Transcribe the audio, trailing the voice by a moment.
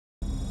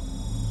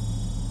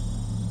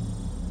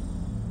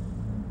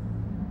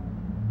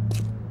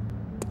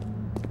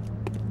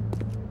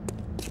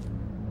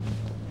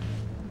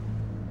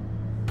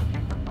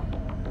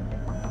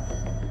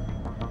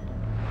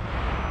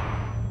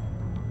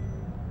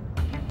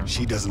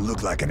She doesn't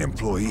look like an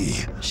employee.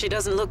 She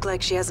doesn't look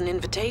like she has an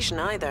invitation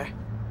either.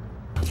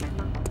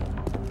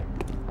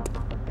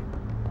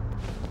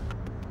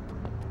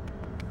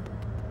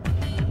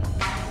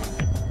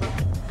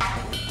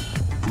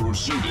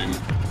 Proceeding.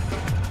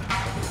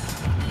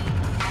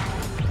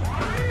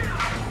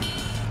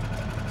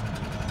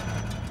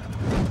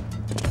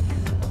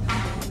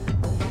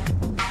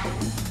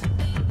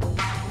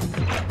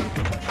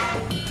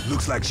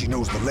 Looks like she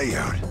knows the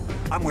layout.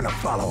 I'm gonna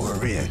follow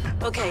her in.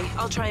 Okay,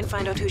 I'll try and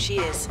find out who she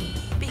is.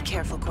 Be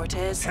careful,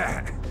 Cortez.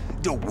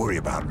 Don't worry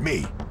about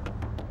me.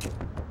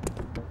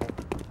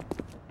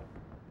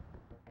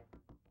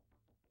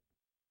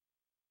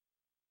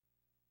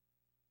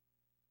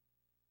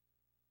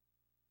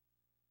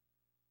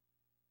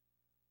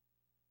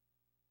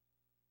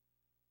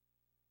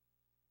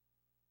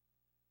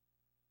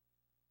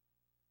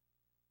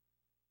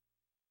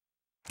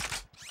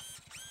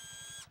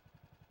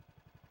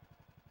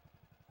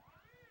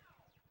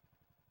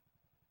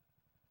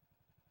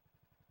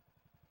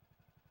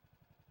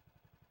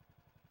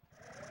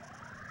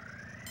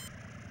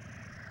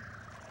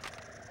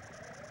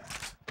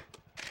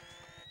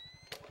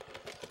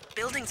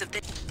 Buildings of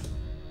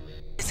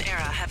this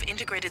era have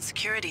integrated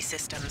security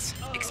systems.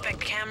 Expect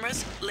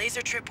cameras,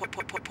 laser trip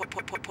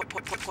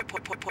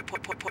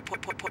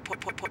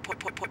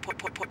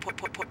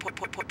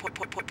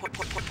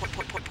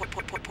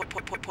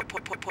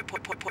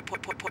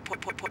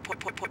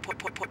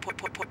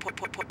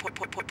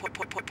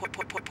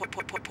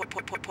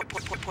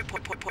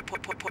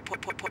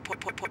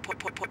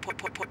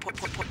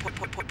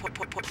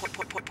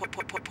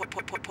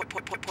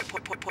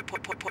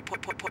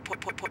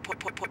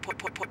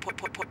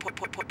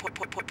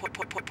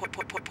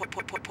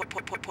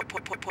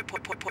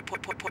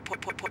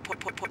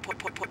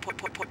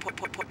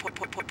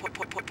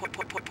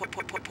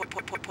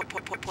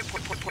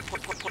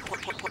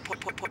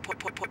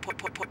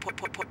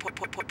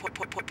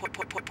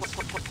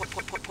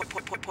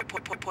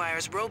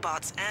requires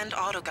robots and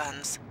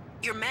autoguns.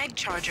 Your mag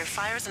charger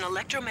fires an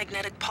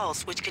electromagnetic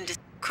pulse which can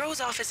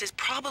Crow's office is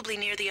probably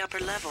near the upper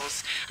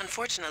levels.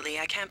 Unfortunately,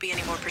 I can't be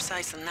any more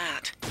precise than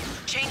that.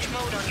 Change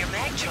mode on your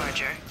mag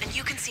charger, and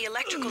you can see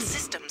electrical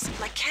systems,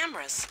 like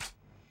cameras.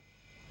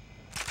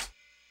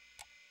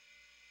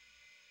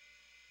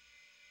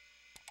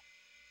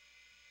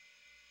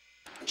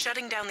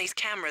 Shutting down these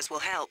cameras will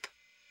help.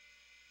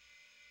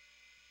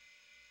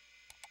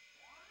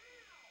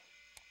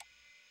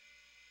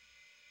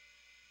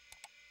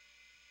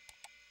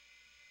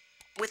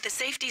 With the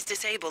safeties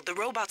disabled, the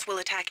robots will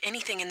attack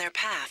anything in their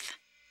path.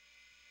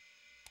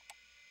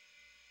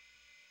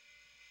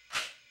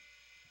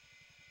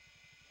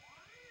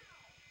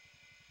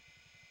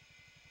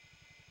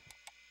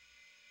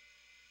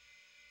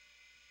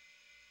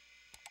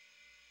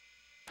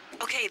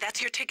 Okay,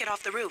 that's your ticket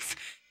off the roof.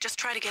 Just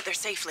try to get there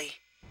safely.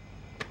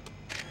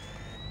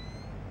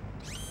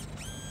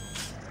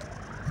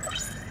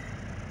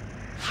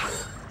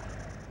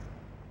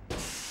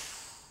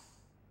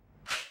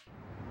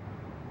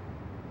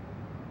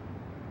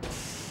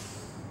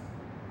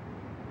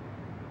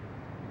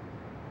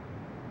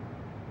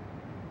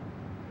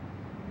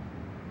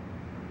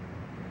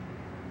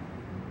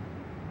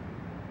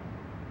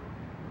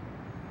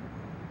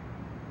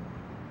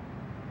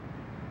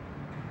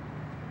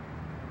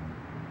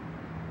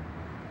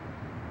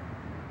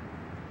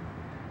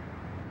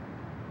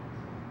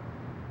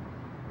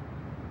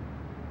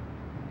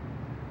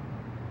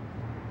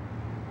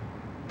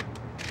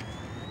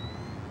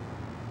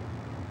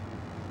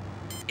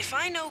 If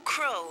I know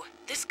Crow,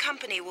 this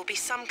company will be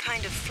some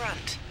kind of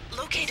front.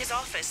 Locate his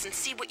office and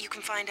see what you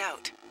can find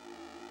out.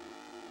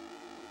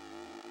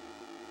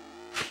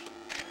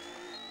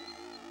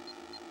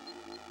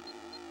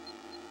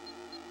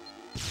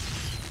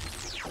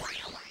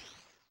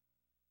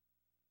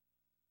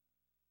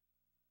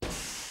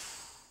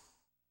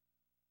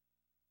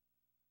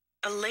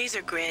 A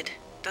laser grid.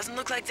 Doesn't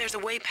look like there's a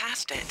way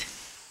past it.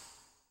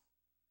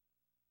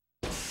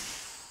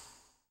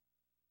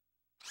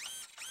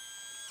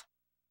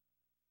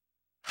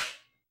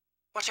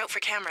 Watch out for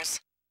cameras.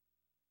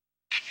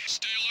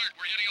 Stay alert,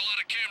 we're getting a lot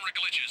of camera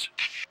glitches.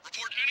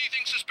 Report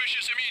anything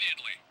suspicious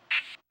immediately.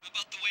 How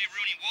about the way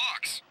Rooney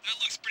walks? That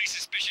looks pretty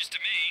suspicious to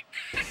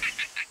me.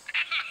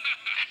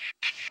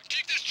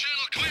 Keep this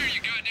channel clear,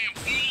 you goddamn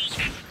fools!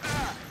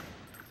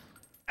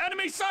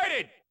 Enemy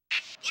sighted!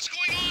 What's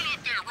going on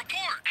up there?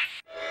 Report!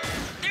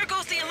 There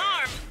goes the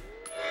alarm!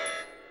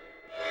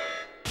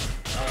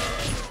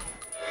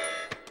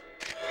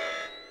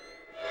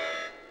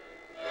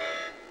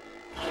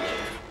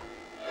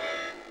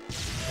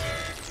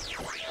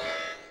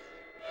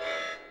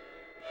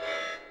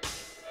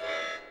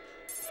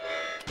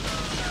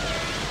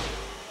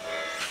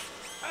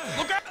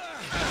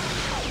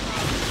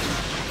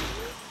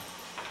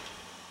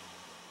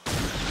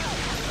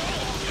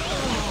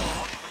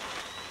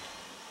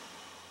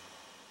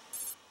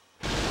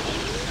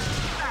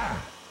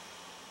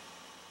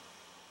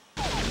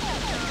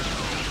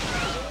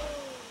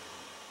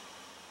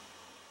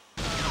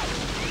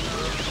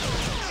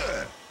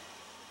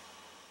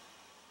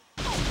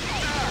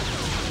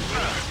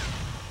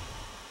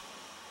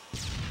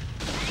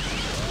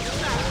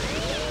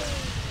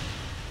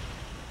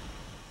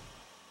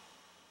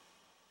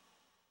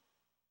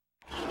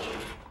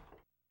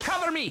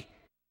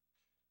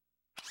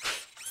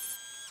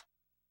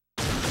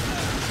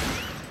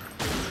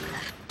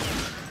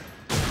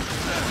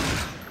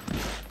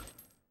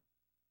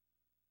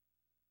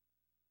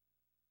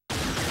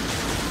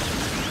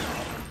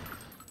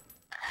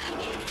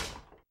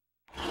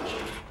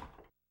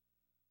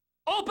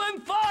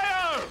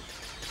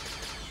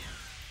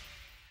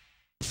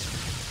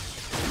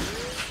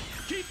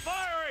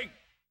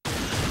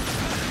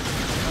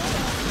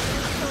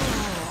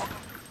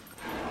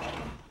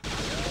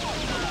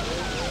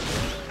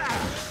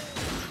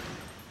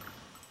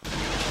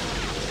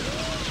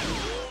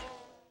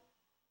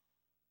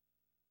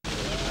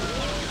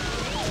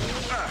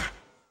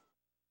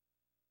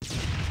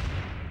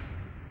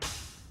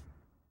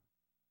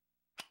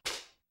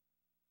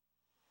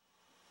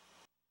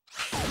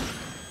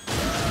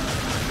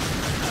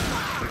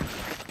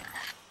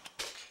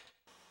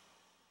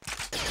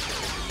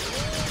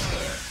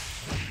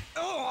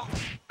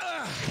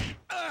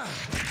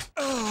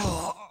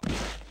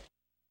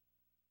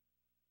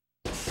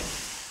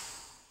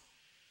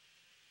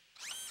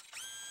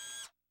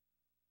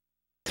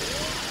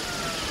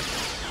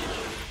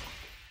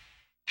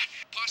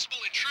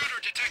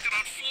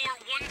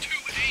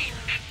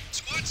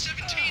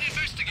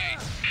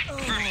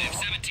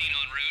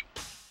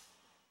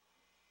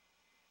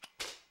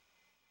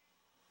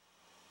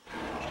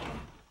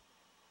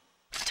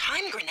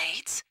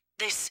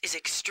 This is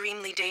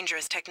extremely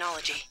dangerous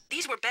technology.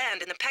 These were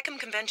banned in the Peckham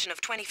Convention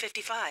of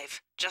 2055.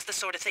 Just the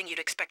sort of thing you'd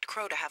expect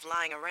Crow to have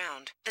lying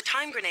around. The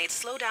time grenades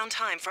slow down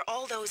time for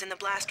all those in the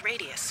blast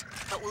radius,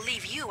 but will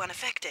leave you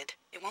unaffected.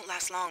 It won't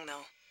last long,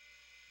 though.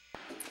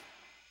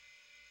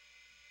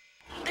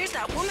 There's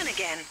that woman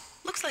again.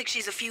 Looks like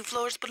she's a few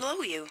floors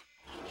below you.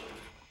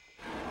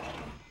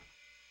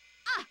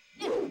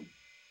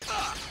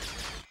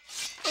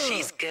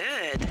 She's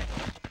good.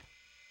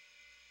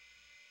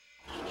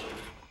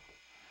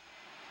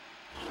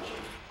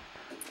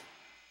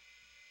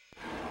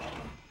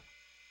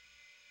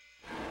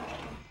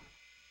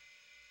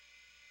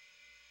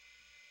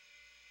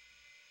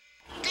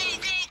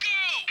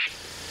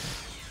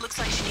 Looks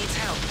like she needs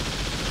help.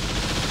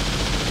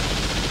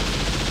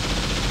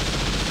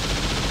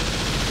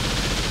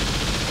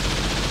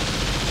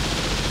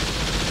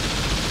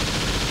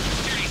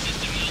 Security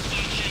system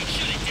malfunction.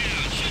 Shut it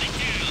down. Shut it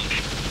down.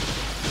 Move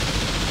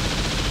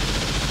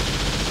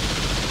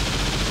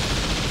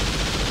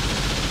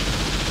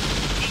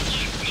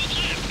left. Move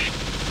left.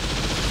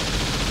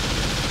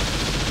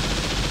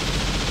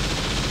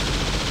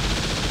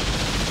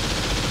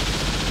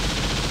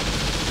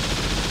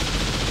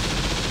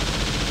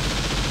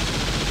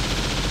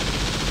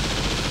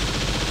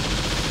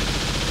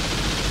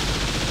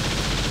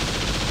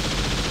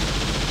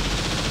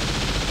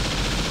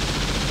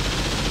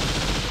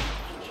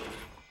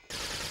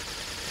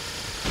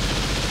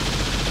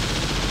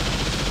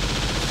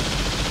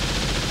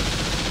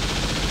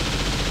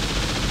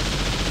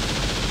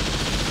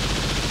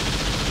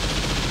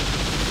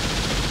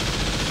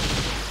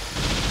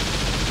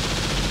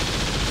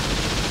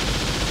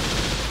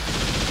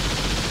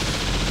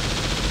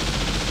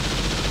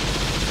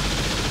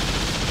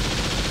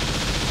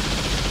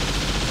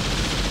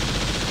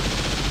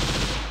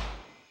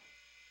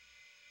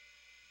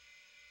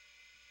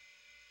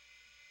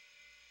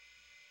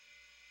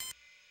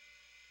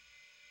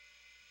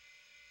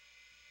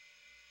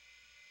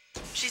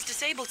 She's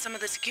disabled some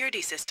of the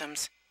security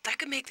systems. That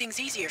could make things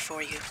easier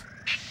for you.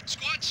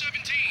 Squad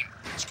 17!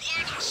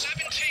 Squad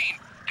 17!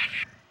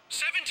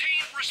 17,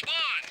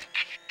 respond!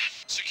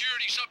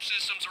 Security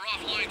subsystems are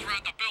offline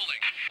throughout the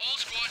building. All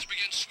squads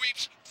begin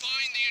sweeps.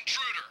 Find the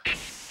intruder.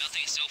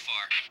 Nothing so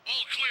far.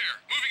 All clear.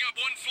 Moving up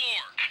one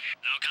floor.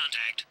 No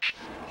contact.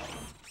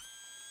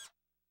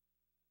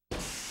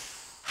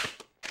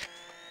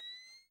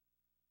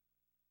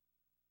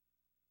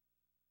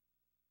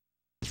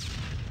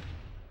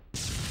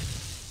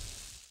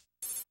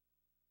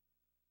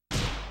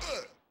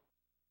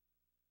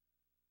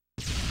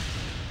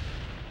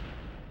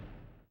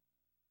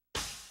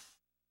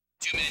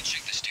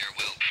 Check the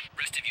stairwell.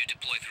 Rest of you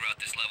deploy throughout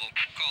this level.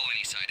 Call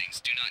any sightings.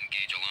 Do not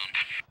engage alone.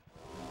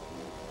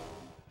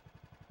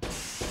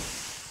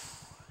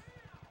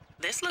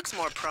 This looks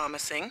more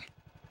promising.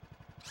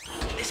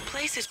 This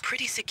place is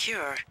pretty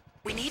secure.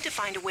 We need to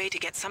find a way to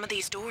get some of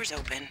these doors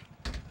open.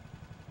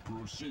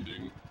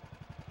 Proceeding.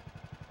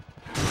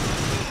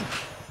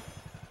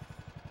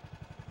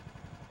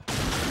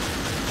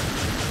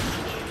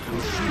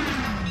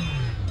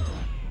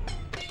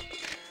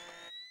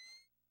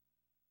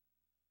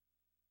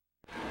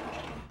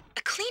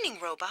 A cleaning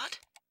robot?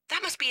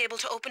 That must be able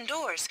to open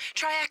doors.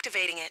 Try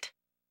activating it.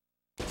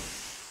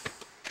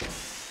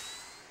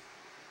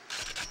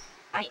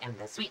 I am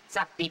the Sweet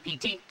Suck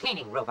DPT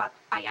cleaning robot.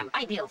 I am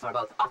ideal for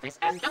both office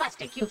and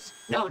domestic use.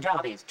 No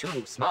job is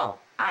too small.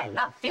 I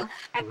love filth,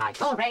 and my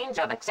full range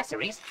of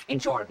accessories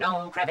ensure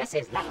no crevice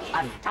is left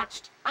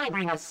untouched. I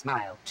bring a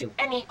smile to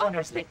any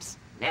owner's lips.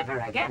 Never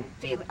again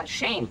feel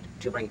ashamed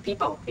to bring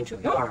people into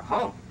your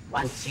home.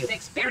 Once you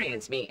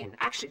experience me in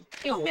action,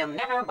 you will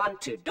never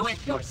want to do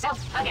it yourself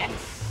again.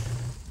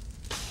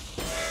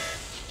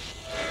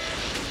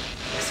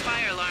 This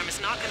fire alarm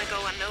is not going to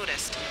go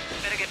unnoticed.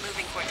 Better get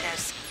moving,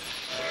 Cortez.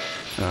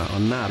 Oh,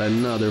 not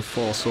another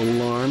false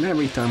alarm.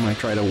 Every time I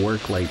try to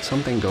work late,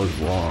 something goes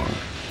wrong.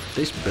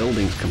 This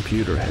building's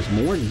computer has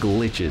more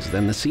glitches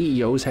than the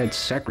CEO's had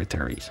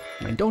secretaries.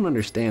 I don't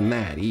understand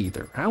that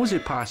either. How is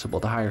it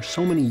possible to hire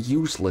so many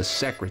useless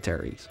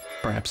secretaries?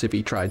 Perhaps if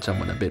he tried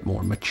someone a bit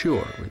more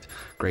mature, with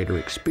greater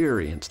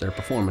experience, their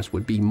performance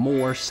would be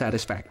more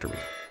satisfactory.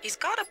 He's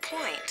got a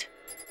point.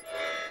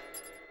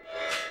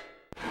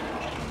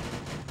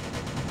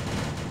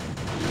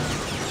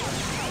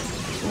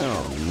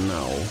 Oh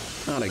no,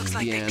 not Looks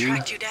like they again.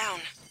 tracked you down.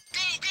 Go,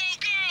 go,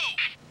 go!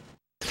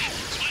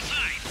 Squad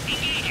 5,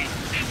 engage it.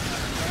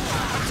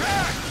 Squad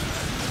 5,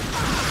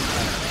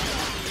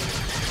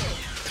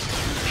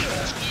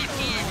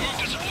 move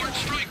to support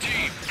strike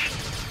team.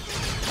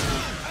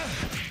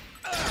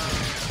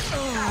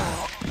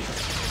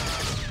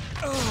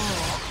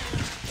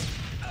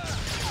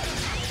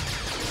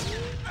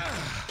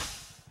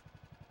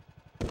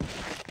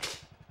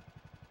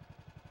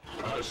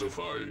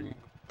 Pacifying.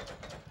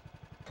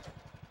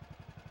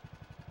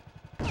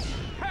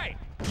 Hey,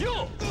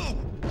 you!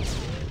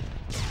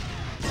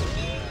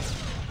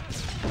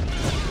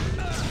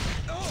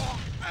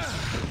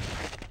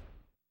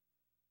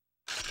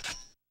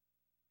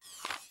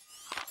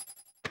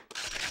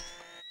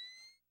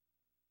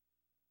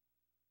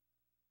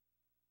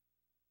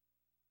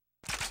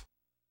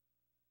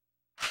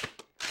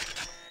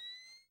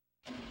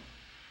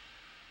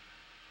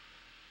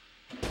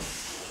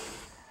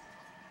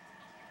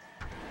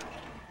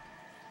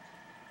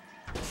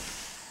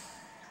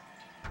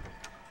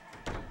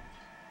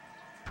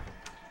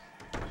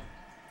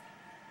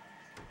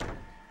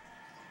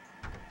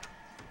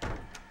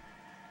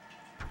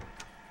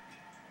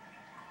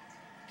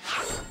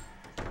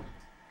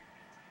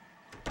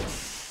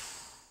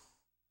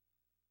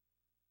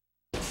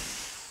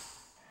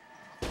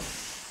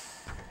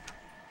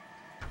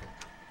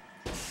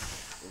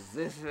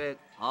 this it?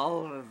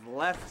 All that's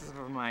left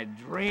of my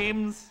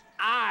dreams?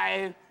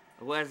 I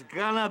was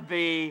gonna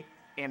be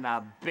in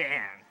a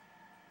band.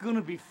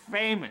 Gonna be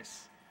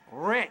famous,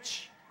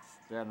 rich.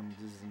 Instead, I'm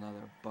just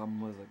another bum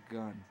with a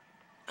gun.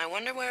 I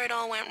wonder where it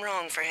all went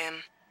wrong for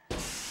him.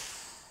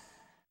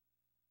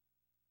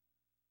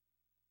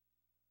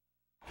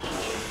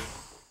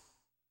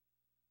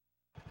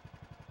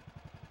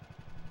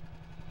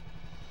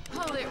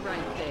 Hold it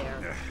right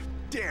there.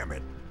 Damn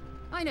it!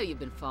 I know you've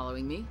been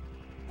following me.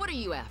 What are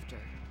you after?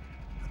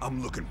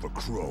 I'm looking for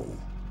Crow.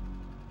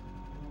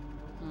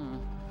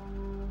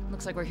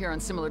 Looks like we're here on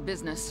similar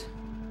business.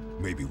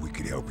 Maybe we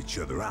could help each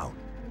other out.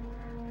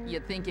 You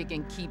think you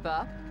can keep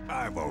up?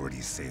 I've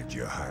already saved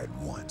your hide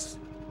once.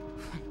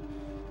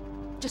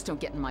 Just don't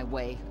get in my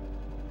way.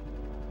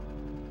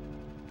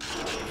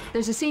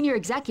 There's a senior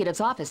executive's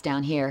office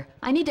down here.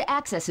 I need to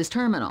access his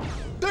terminal.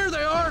 There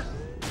they are!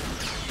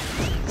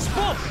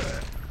 Spook!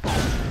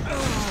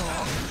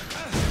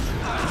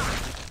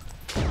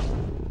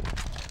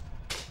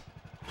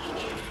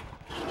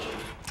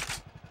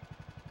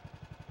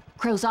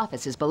 Crow's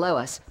office is below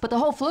us, but the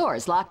whole floor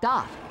is locked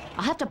off.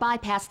 I'll have to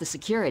bypass the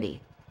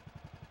security.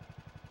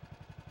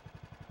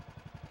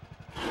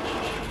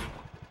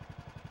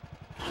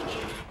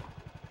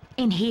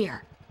 In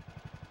here.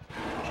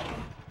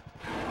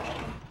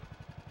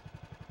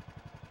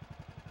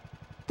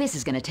 This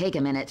is gonna take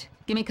a minute.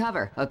 Give me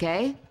cover,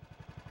 okay?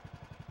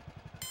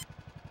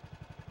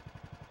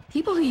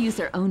 People who use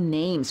their own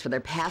names for their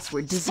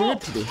password deserve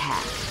to be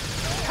hacked.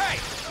 Hey,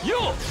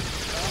 you!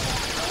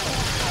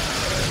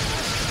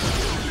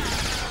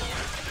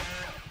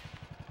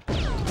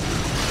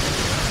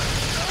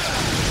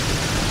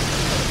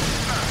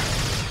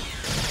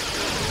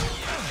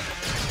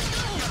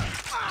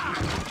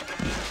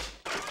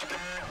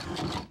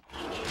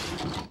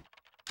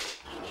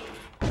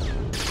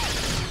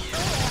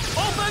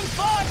 Open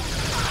fire!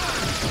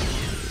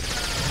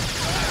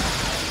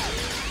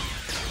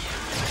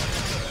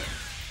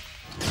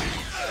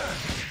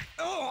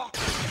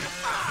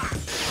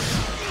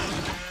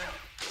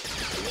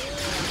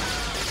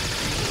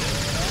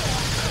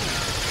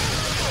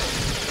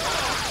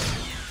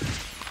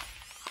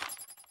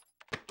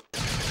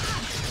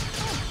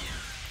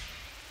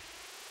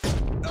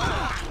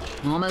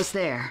 Almost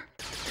there.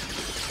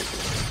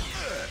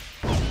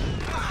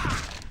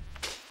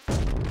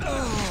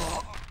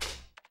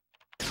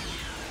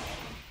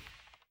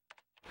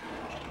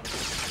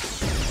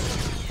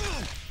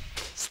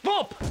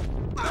 Stop!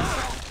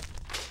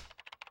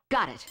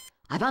 Got it.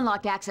 I've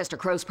unlocked access to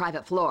Crow's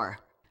private floor.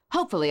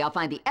 Hopefully I'll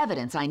find the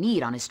evidence I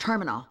need on his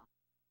terminal.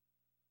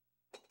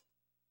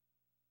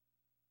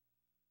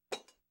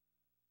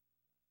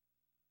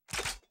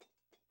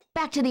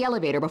 Back to the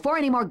elevator before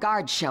any more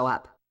guards show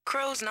up.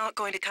 Crow's not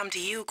going to come to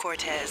you,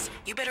 Cortez.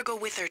 You better go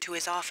with her to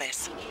his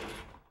office.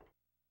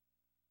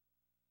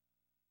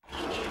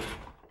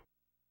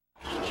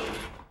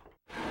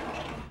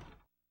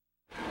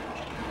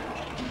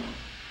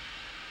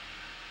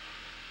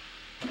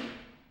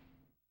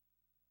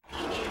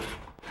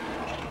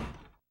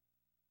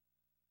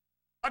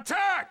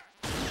 Attack!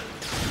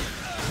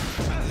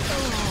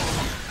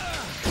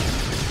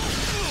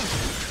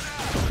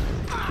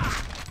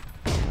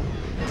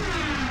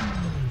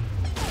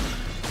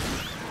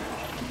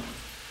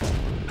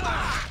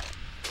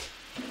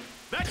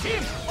 That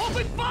team,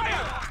 open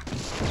fire!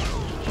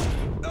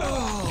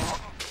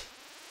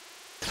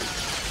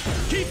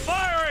 Keep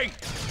firing!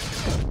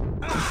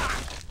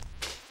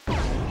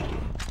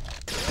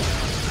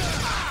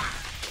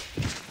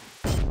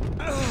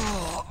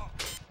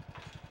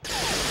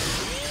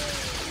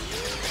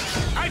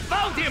 I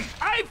found him!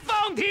 I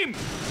found him!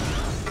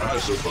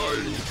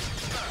 Pacifying.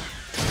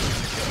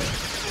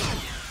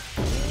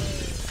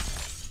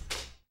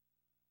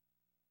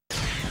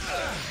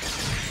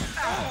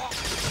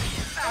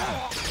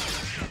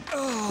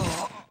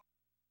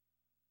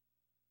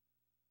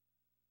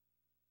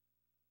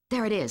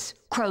 There it is,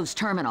 Crow's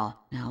terminal.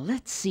 Now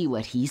let's see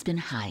what he's been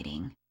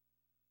hiding.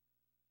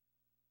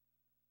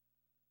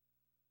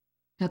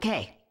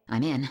 Okay,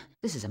 I'm in.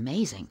 This is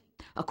amazing.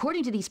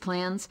 According to these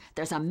plans,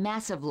 there's a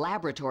massive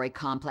laboratory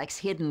complex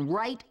hidden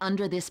right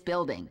under this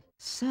building.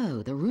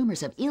 So, the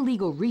rumors of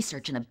illegal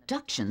research and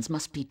abductions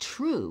must be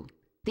true.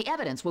 The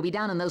evidence will be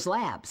down in those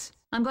labs.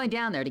 I'm going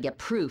down there to get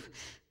proof.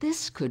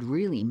 This could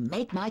really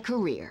make my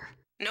career.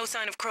 No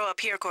sign of Crow up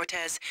here,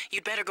 Cortez.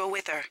 You'd better go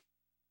with her.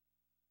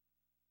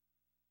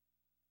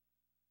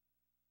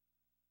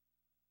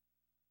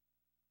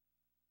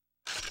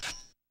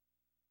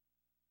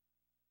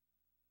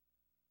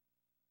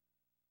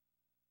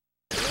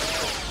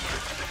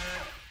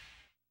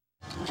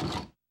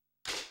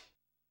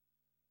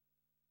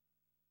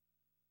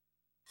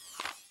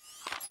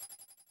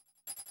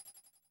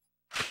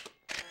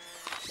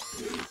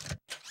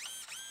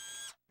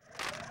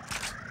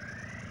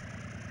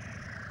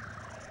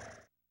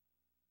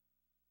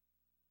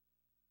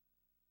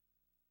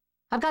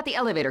 I've got the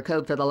elevator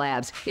code for the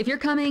labs. If you're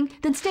coming,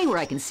 then stay where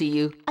I can see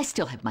you. I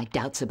still have my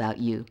doubts about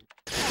you.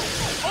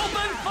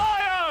 Open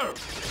fire!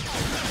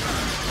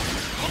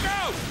 Look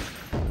out!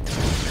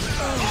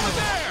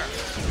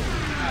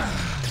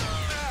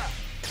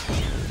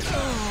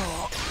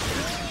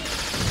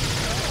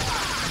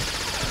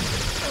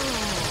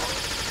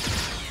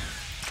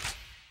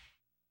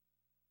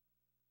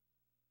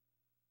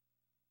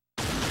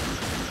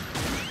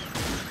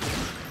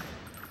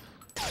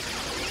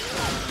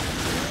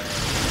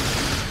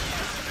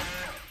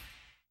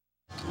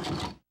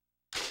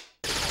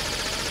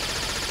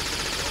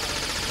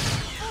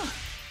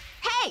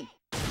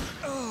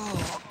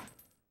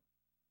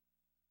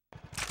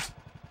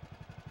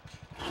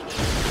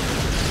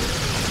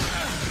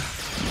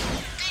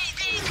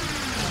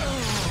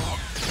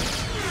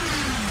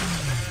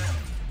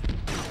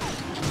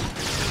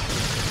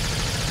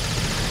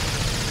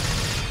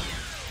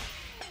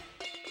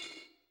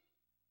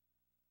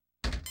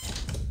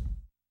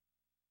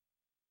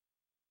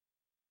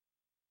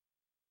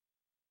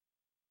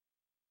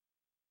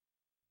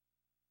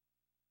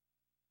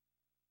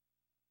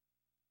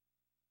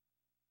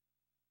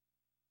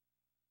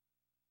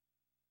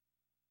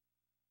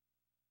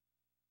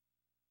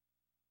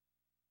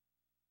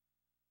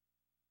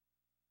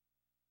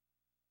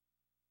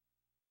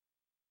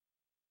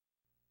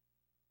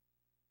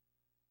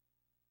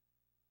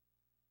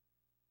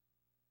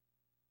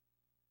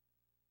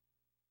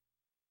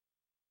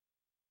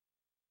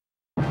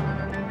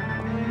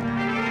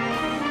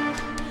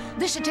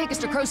 This should take us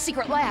to Crow's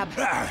secret lab.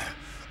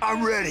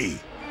 I'm ready.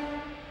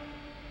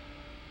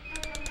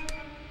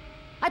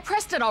 I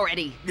pressed it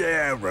already.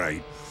 Yeah,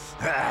 right.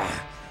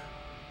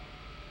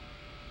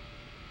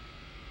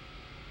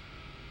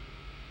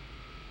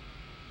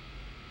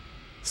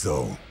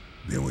 So,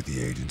 been with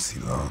the agency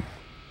long?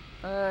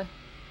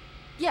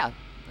 Yeah.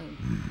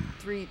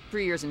 3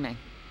 years in May.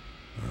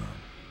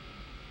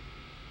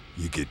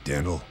 You get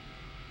dental?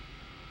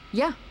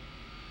 Yeah.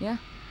 Yeah.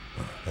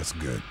 That's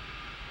good.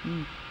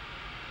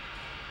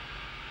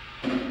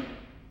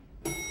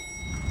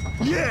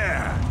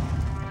 Yeah!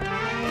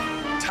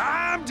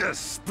 Time to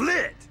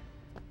split!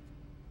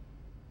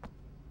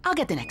 I'll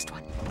get the next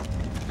one.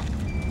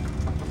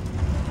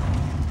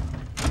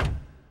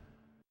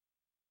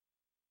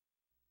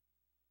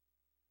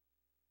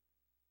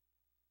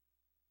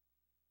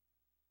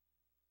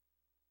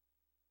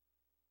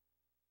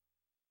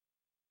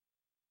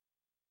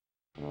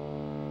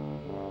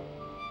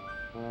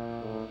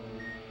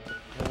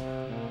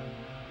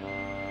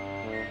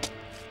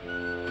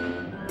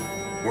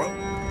 What?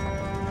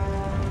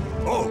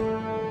 Oh!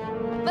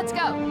 Let's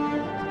go!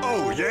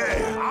 Oh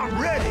yeah!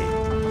 I'm ready!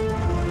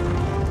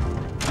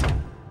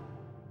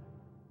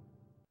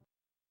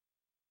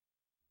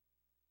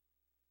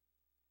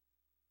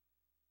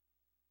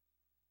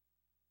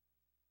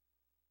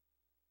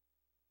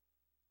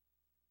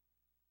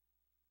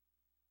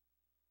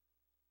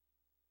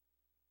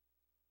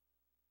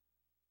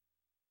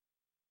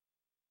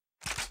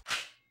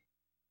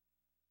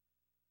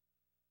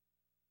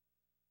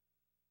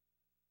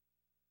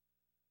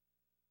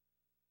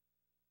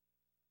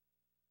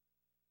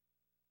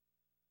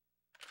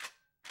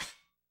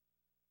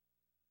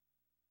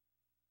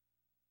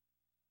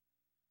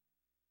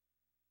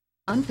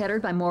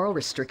 Unfettered by moral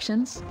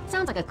restrictions?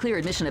 Sounds like a clear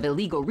admission of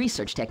illegal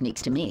research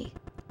techniques to me.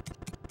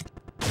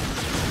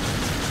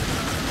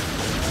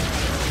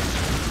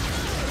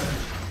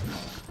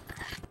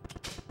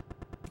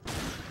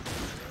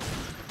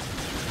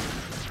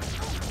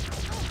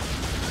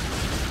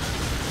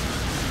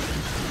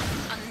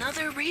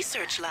 Another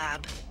research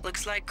lab.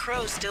 Looks like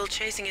Crow's still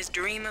chasing his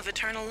dream of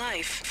eternal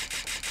life.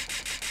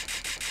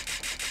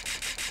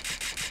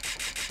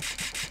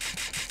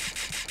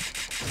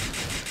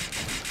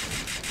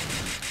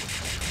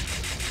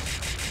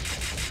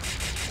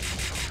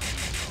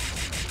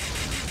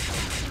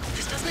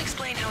 This doesn't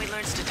explain how he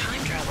learns to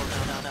time travel,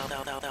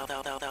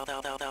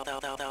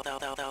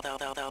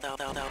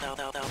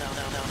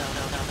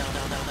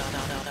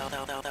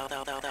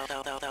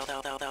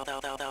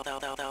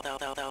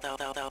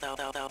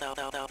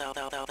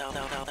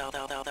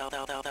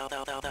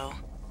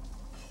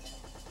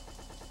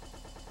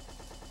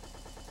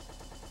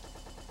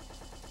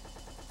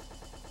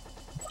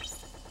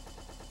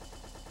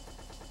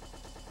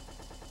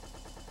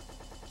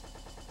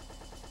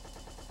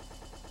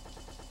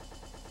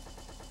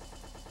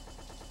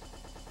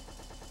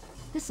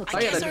 This looks I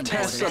like had a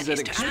test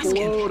subject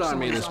explode on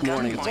me this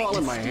morning. It's all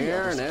in my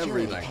hair and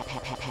everything.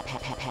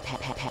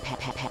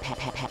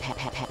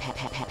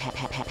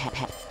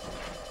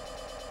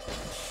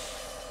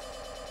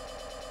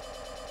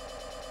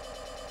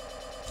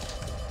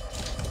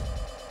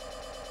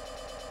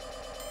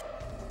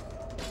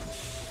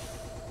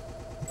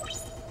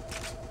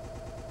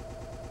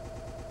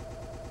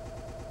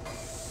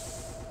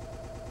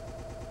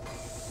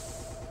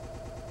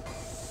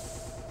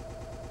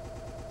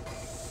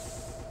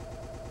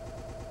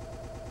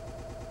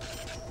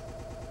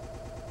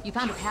 You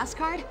found a pass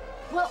card?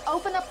 Well,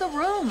 open up the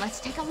room.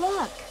 Let's take a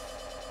look.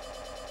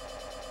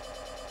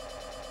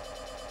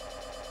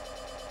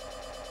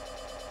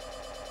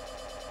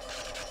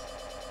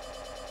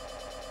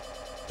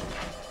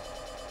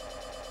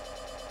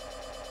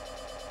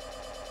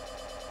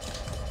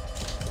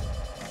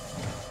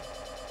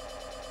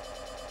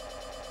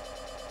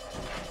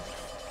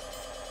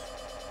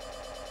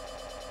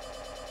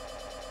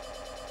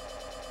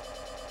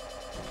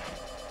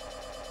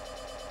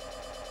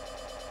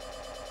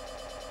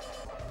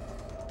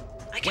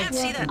 I can't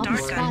see that I'll be dark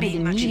gun spotted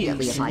being much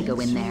immediately use. if I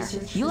go in there.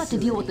 You'll have to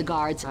deal with the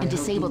guards and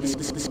disable the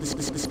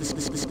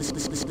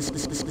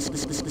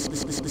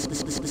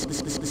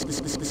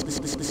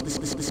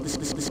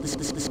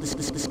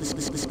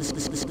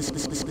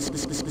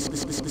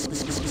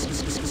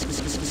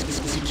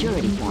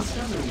form.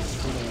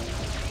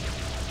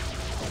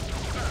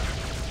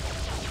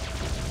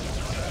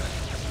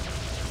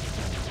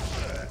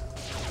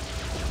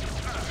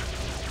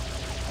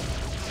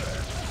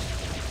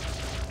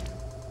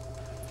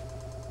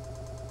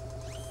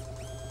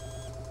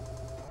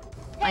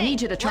 I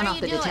need you to turn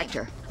off the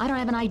detector. I don't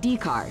have an ID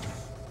card.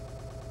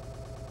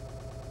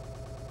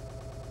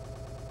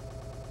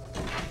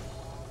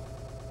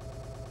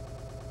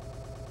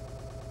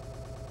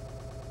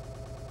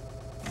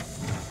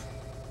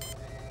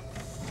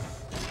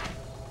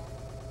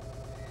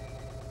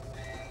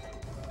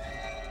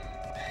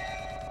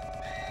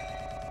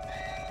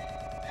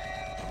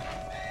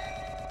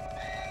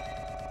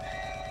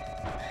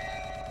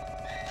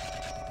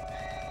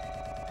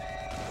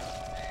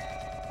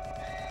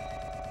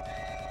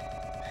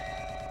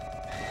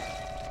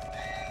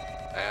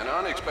 An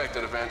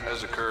unexpected event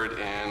has occurred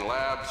in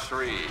Lab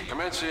 3.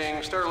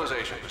 Commencing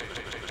sterilization.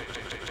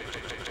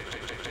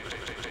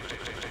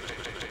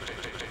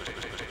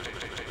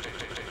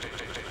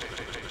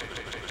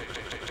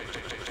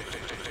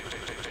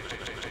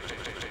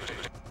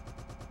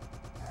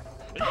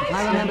 If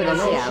I remember the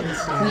layout,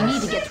 we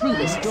need to get through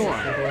this door.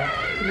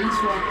 Please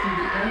walk through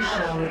the air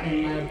shower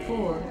in Lab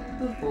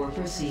 4 before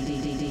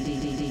proceeding.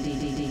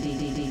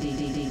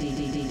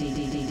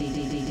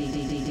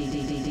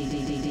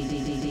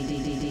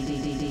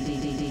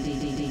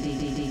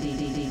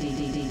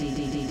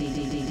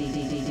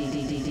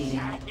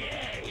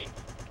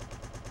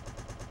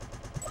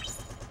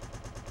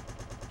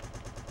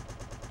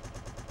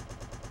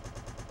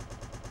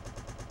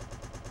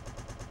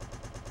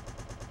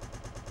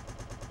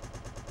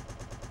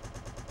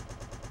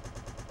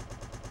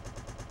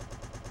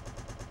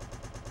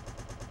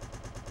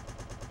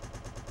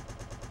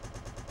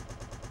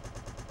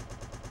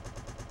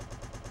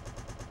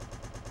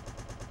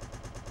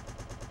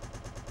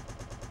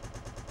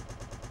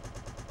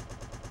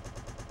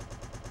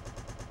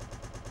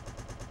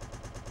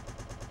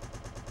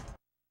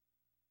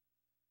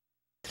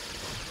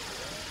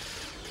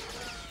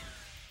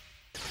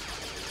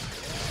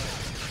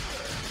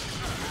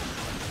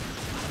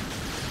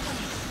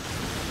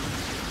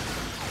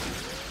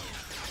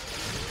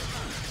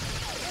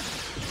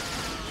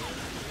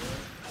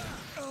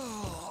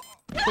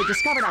 They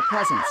discovered our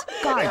presence.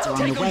 Guards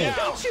are on the way.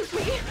 Don't shoot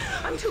me!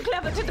 I'm too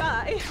clever to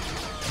die!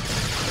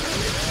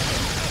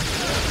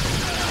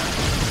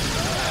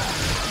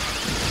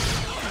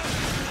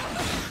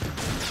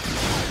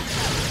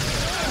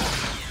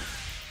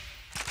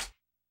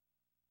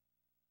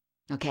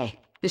 Okay,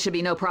 this should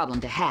be no problem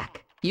to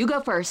hack. You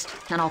go first,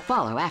 and I'll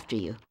follow after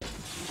you.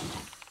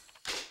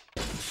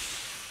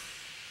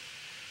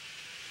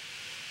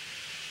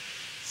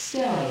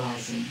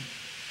 Sterilizing.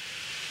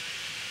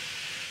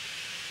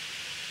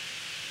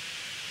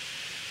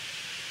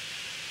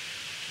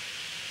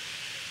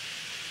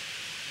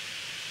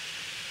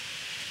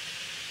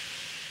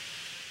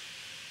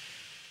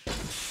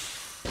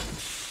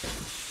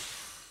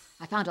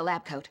 I found a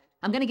lab coat.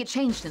 I'm gonna get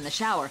changed in the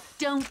shower.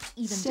 Don't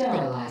even think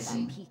about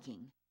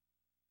peeking.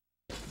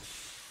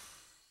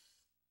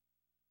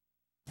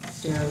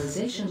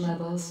 Sterilization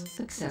levels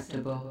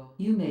acceptable.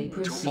 You may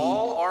proceed. To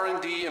all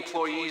R&D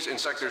employees in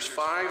sectors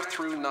 5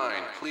 through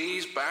 9,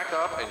 please back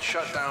up and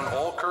shut down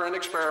all current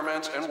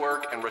experiments and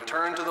work and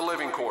return to the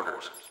living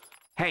quarters.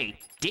 Hey,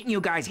 didn't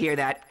you guys hear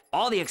that?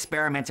 All the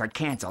experiments are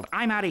canceled.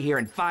 I'm out of here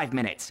in 5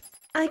 minutes.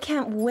 I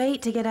can't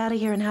wait to get out of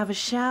here and have a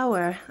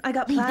shower. I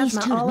got Leave these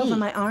plasma two to all over me.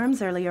 my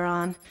arms earlier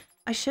on.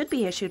 I should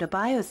be issued a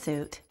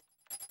biosuit.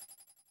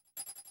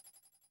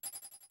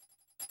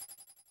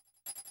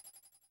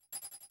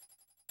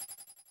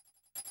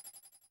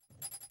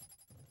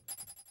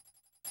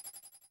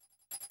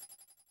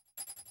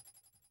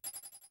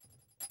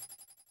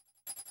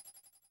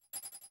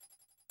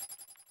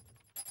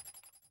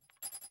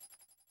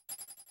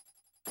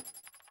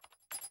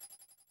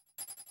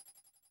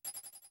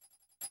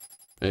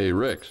 Hey,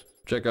 Rix,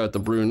 check out the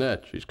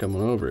brunette. She's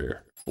coming over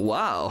here.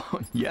 Wow,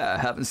 yeah, I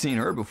haven't seen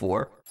her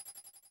before.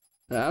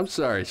 I'm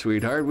sorry,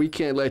 sweetheart. We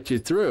can't let you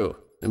through.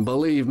 And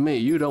believe me,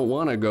 you don't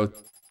want to go...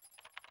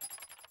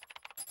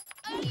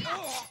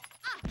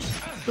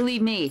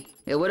 Believe me,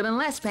 it would have been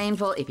less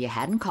painful if you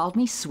hadn't called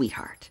me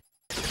sweetheart.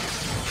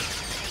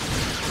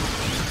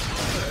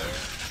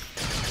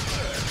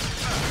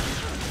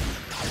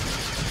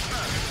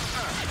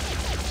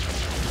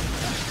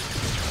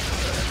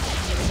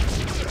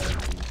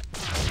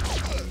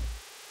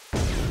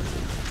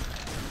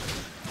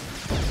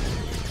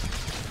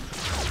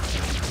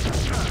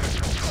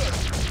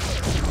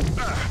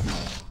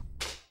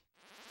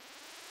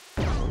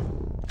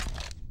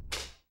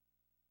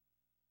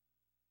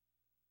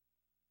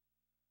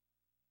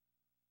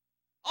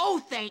 Oh,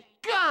 thank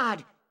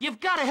God! You've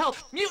got to help!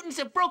 Mutants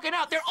have broken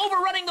out! They're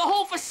overrunning the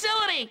whole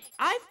facility!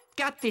 I've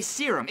got this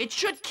serum. It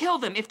should kill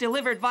them if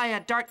delivered via a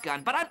dart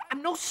gun, but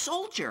I'm no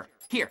soldier.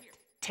 Here,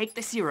 take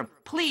the serum.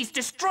 Please,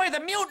 destroy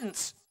the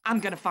mutants! I'm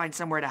gonna find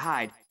somewhere to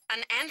hide.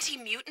 An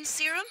anti-mutant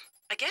serum?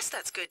 I guess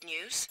that's good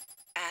news.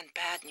 And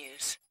bad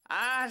news.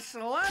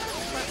 So let's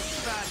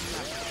start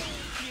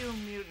a few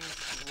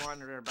mutants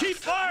wondering about... Keep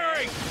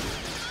firing!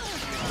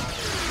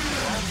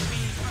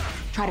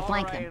 Try to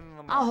flank them.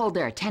 I'll hold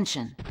their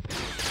attention.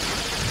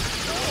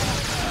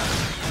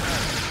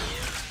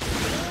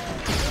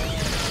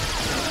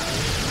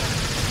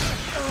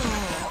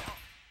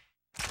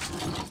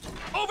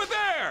 Over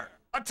there!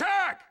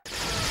 Attack!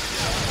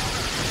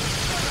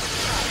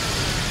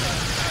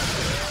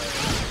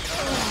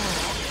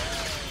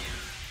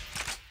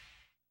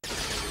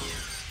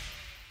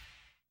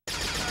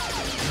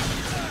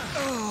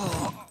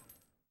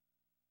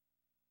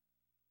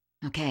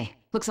 Okay,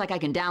 looks like I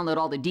can download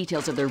all the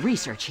details of their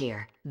research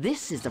here.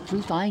 This is the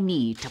proof I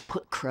need to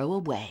put Crow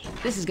away.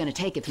 This is gonna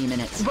take a few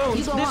minutes. Bones,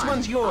 You go this on.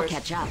 one's yours. I'll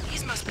catch up.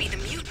 These must be the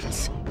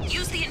mutants.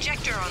 Use the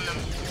injector on them.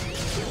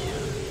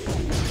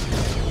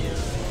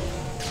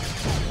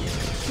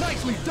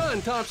 Nicely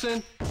done,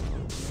 Thompson!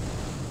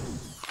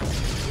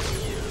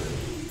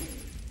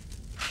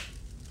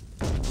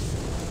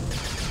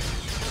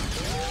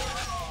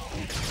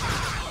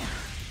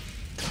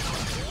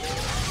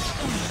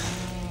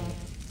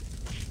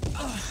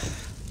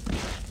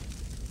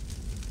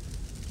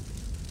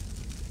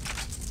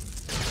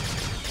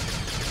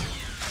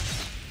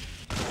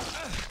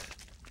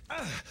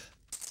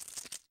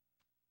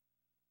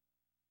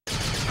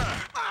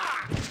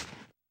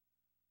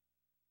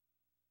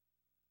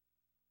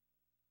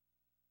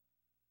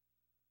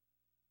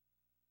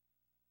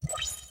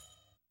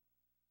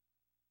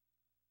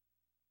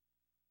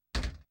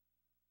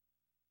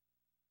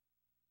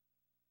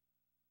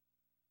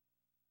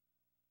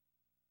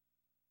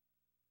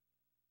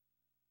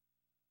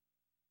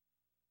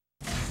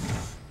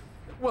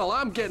 Well,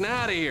 I'm getting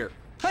out of here.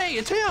 Hey,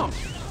 it's him!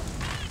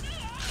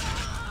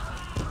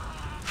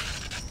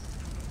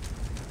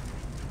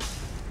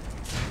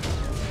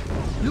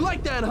 You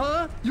like that,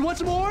 huh? You want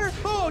some more?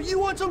 Oh, you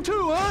want some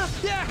too, huh?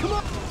 Yeah, come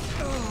on!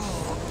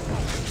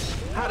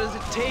 How does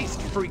it taste,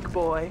 freak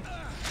boy?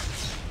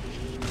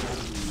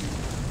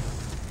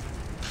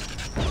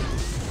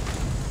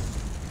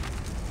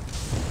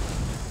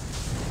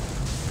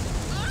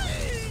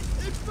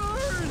 It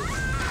burns!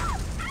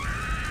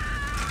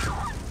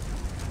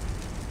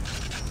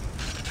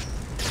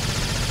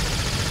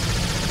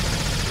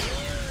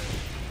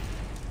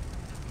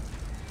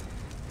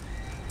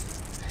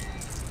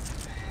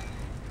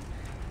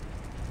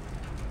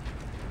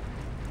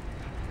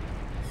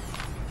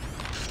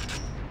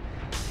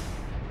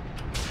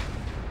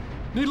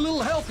 Need a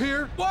little help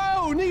here.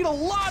 Whoa, need a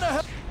lot of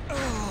help.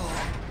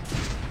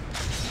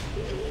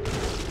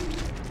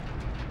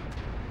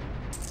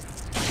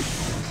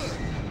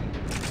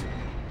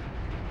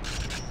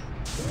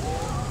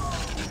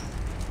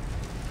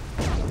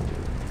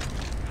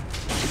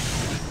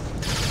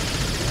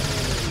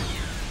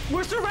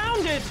 We're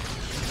surrounded!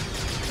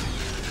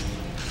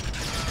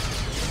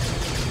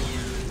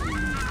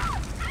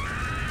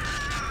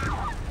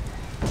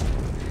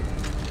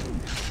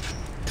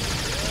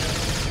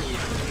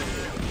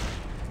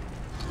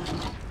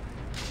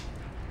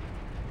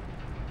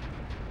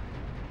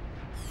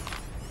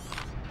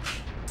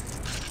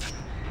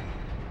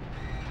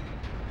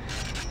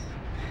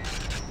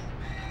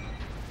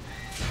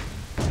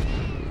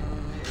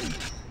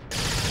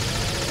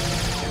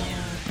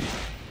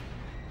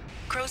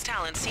 Crow's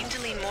talents seem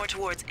to lean more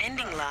towards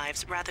ending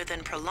lives rather than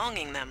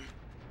prolonging them.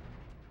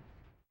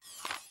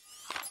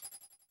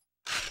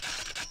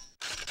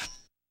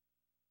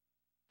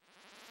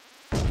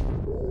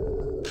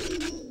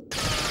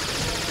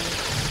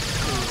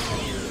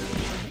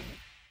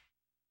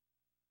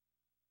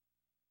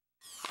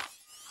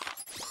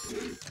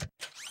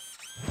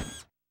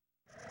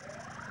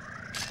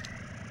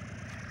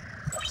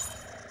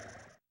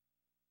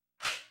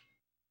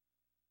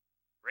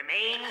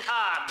 Remain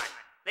calm.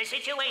 The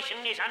situation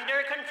is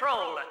under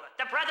control.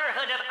 The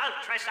Brotherhood of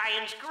Ultra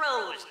Science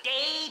grows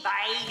day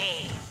by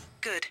day.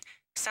 Good.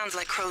 Sounds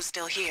like Crow's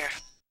still here.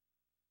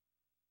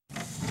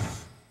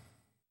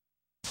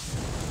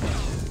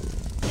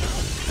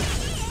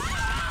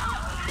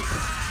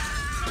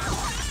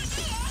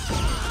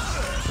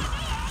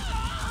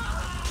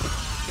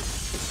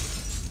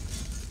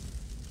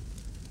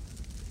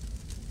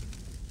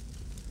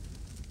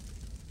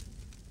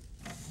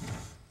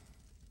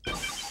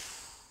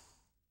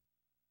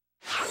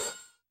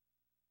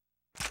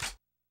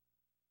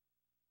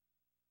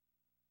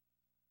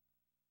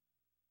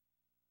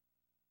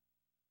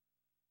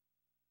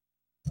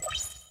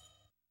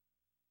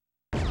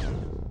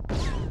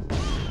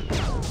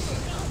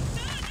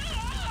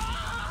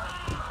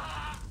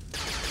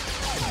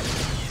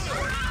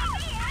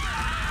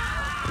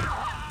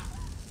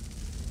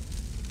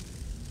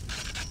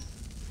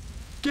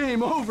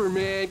 Game over,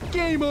 man.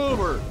 Game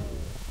over.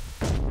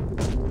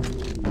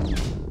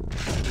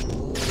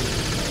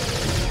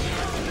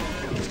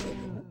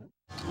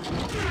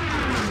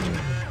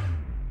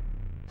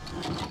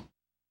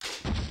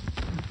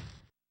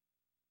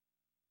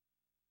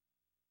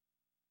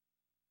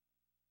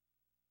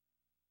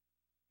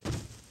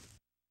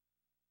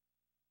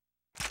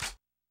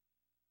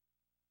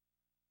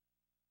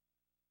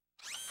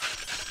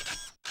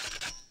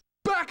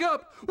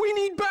 Backup! We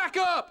need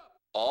backup!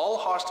 All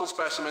hostile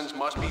specimens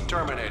must be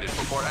terminated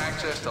before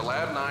access to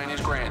Lab 9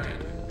 is granted.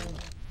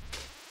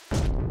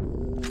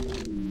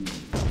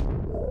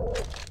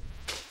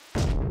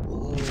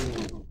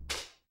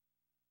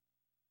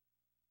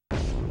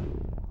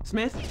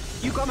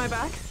 Smith, you got my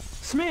back?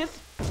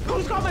 Smith,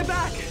 who's got my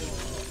back?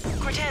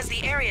 Cortez,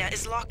 the area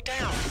is locked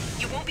down.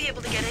 You won't be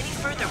able to get any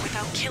further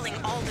without killing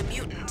all the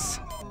mutants.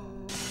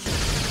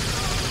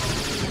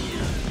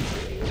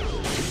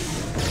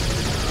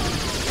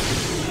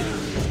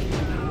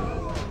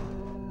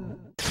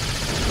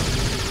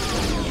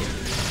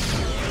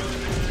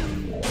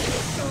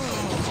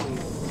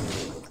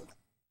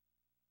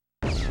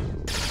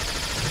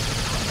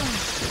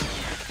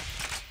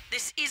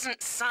 This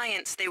isn't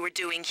science they were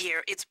doing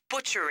here, it's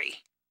butchery.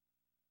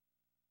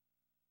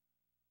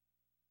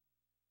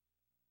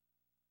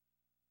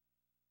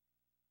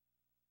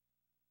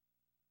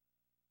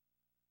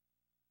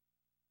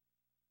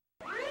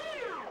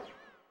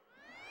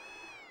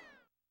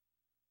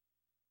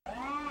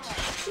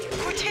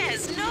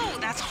 Cortez, no,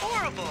 that's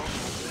horrible.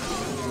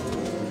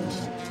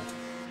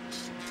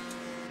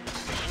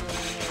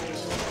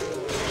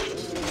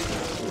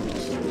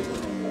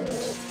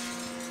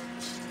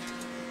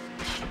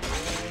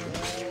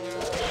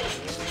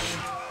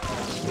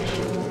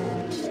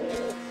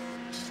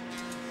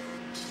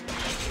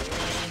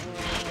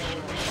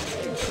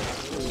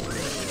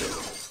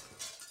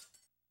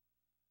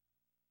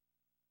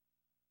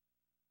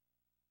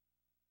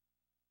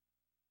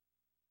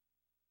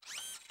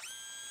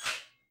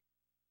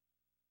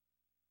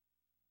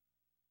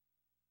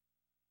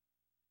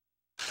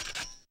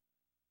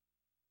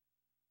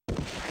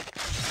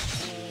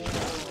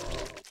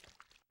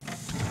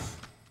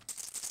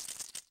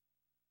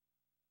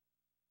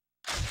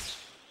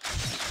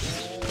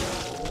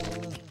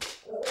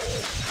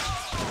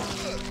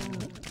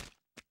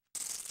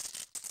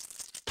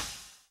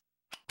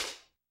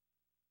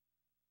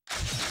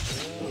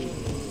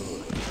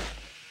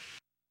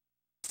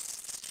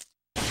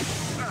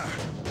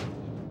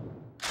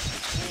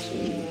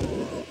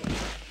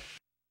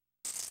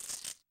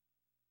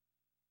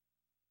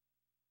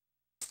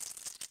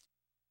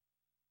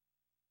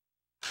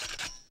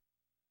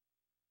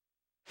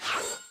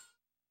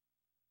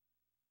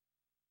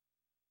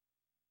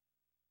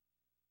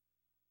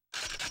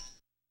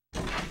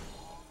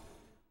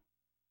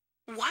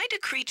 Why do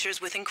creatures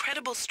with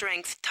incredible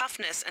strength,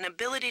 toughness, and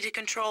ability to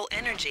control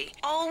energy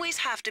always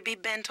have to be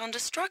bent on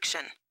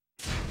destruction?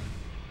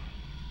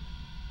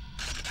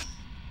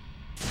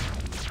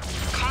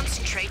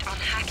 Concentrate on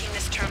hacking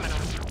this terminal.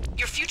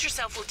 Your future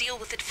self will deal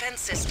with the defense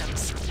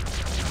systems.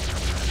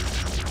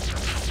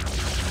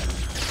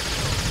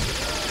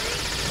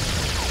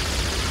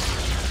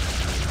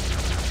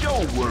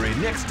 Don't worry,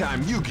 next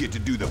time you get to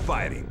do the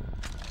fighting.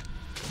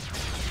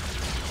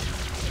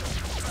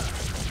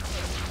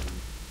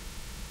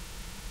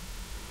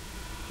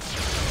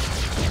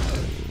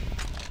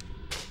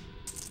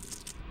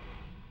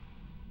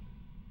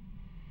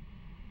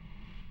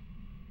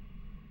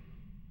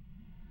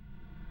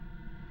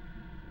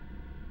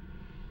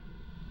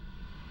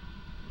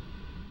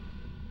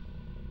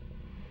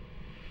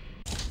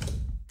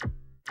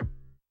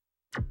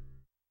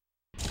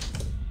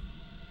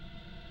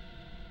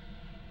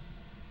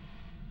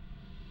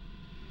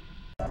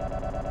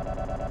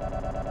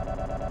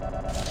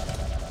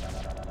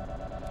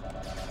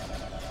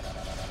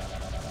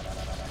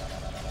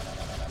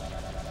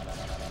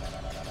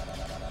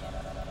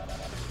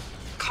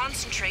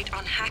 Concentrate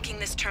on hacking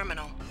this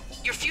terminal.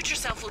 Your future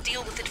self will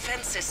deal with the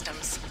defense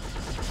systems.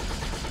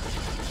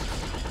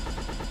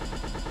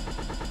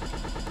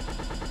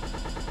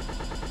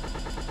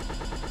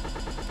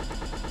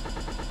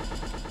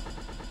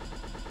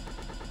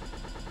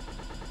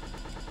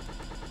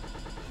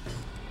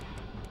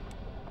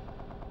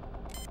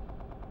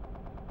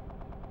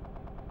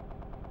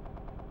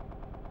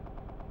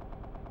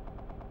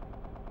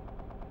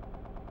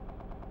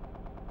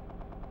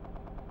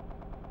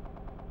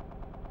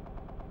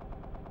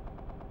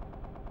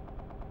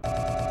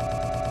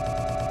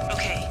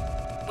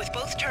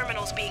 Both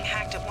terminals being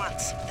hacked at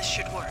once. This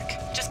should work.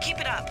 Just keep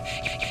it up.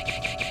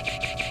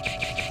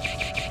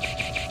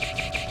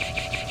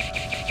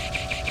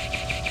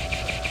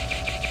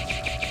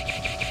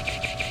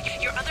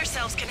 Your other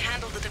selves can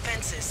handle the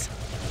defenses.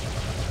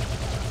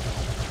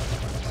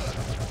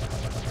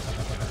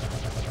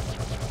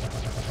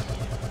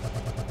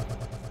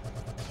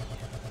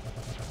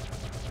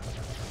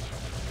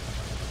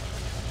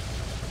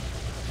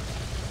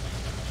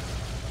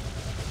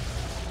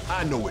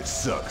 I know it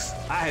sucks.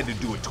 I had to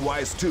do it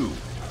twice, too.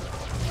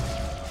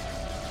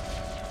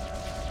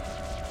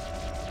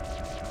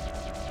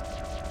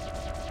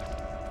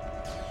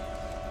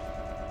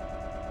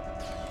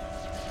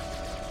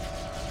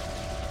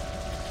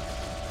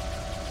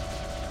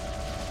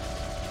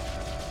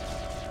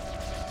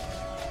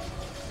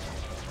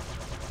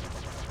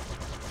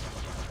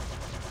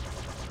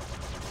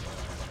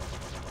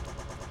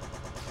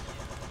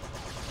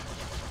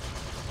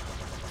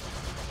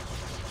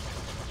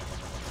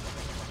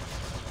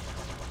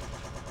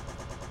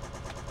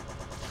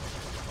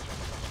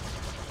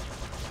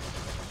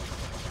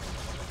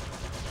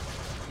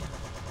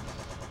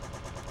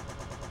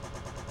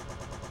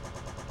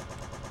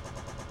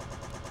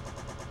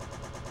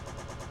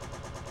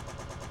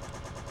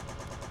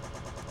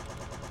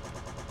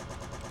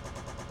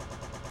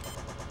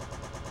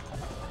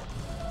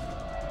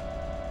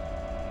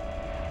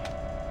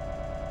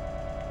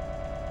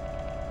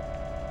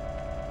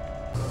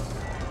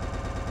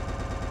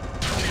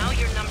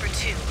 You're number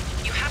 2.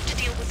 You have to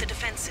deal with the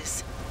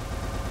defenses.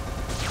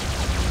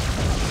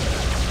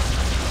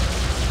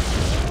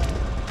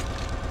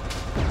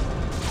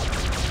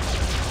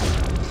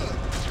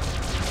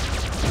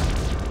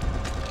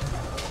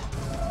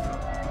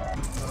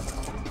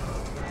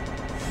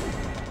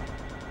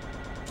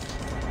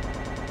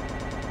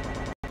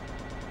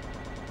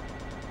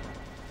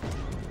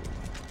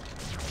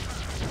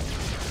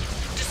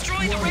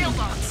 Destroy the rail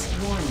bots.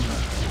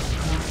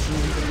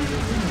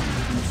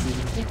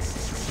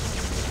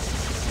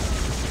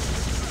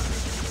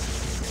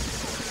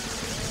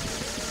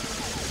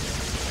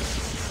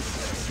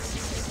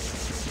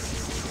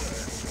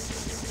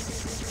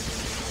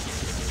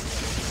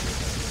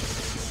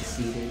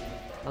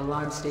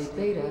 Alarm state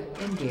beta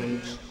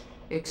engaged.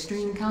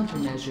 Extreme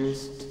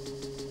countermeasures.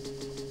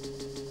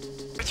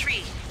 Number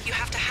 3, you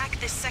have to hack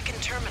this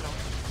second terminal.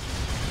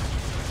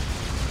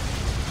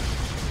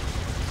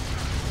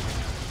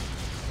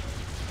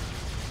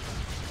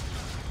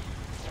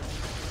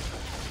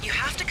 You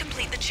have to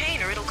complete the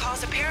chain or it'll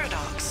cause a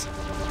paradox.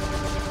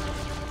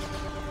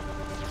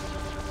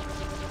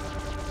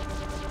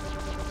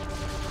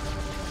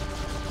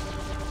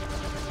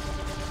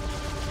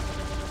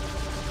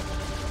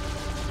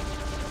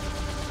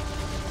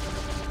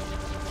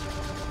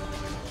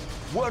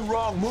 One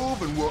wrong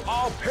move and we're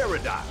all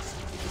paradoxed.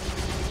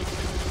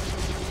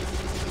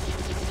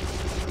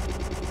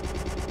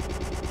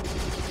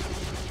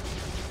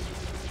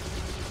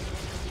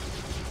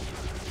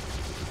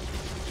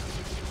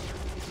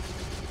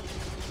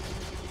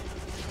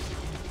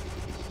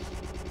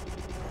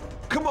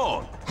 Come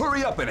on,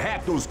 hurry up and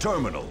hack those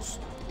terminals.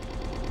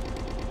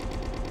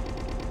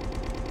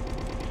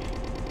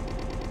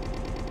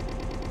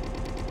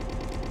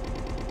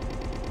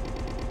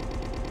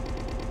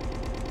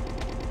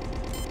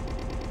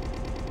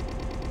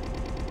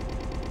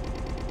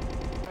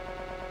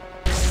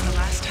 This is the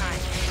last time.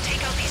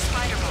 Take out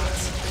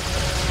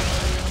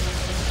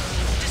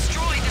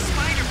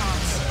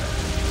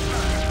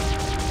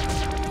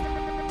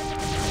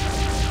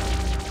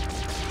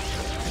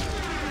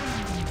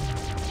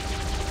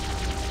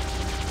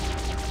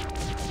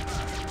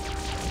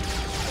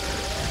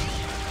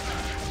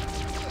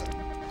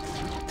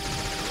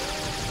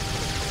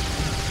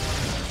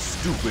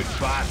stupid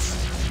bots.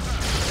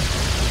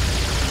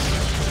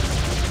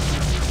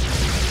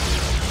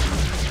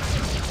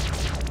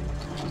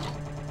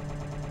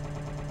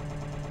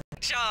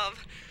 Job.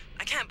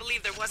 I can't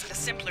believe there wasn't a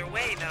simpler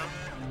way, though.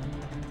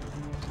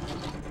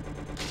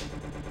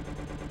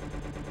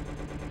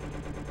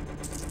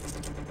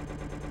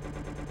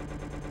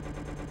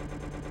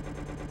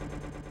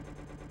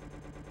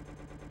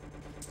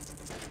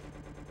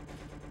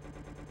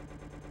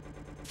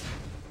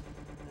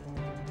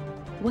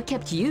 What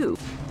kept you?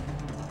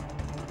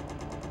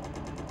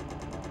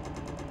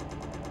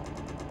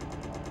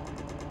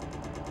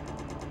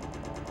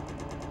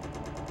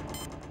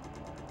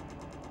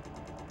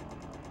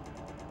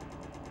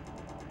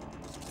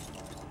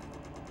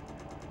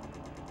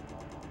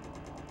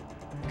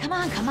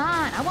 Come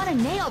on, I want to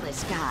nail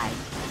this guy.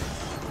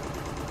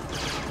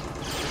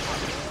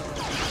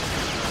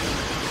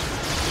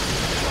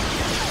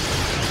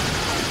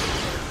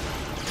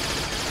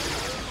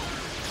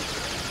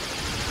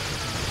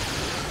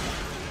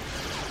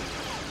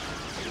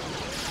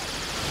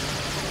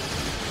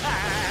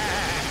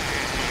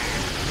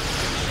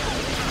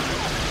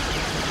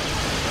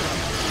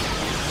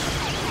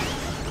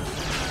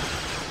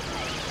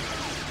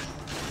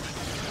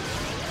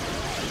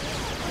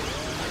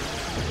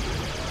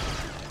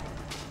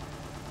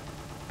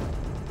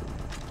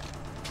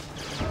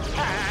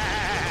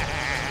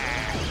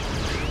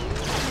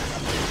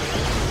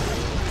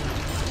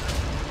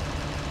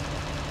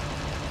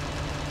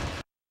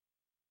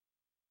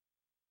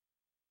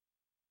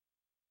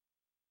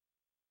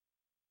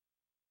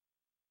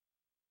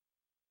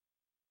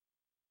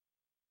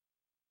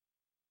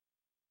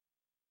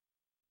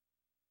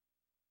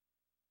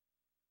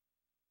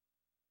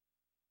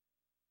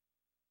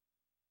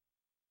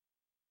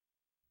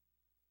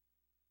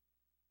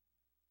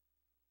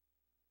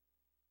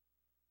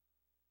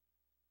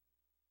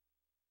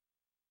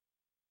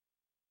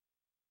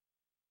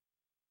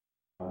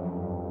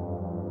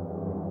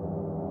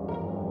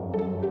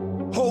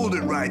 Hold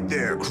it right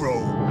there, Crow.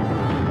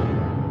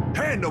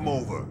 Hand them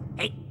over.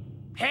 Hey,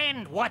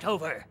 hand what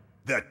over?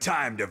 The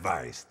time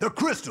device. The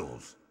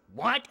crystals.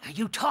 What are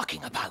you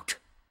talking about?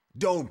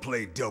 Don't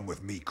play dumb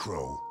with me,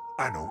 Crow.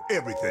 I know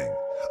everything.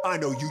 I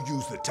know you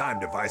used the time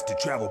device to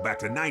travel back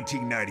to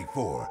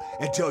 1994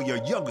 and tell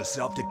your younger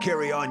self to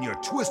carry on your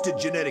twisted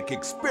genetic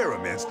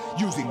experiments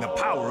using the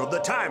power of the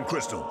time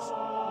crystals.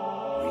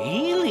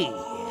 Really?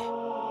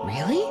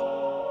 Really?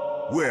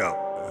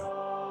 Well,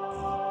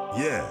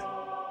 yeah.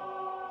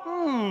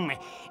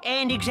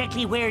 And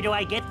exactly where do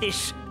I get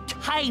this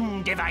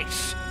time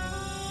device?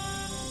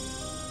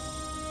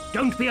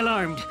 Don't be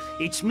alarmed.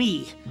 It's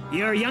me,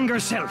 your younger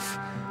self.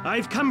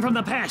 I've come from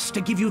the past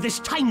to give you this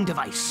time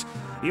device.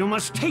 You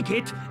must take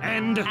it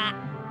and...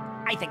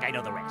 I think I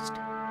know the rest.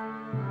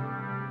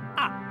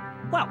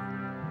 Well,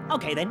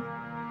 okay then.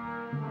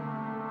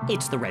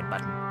 It's the red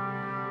button.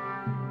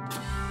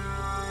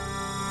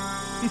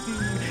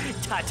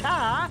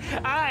 Ta-ta!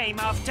 I'm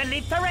off to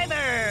live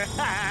forever!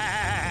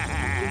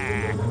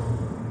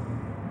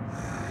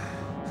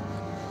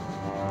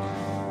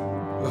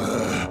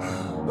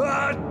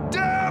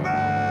 Damn it!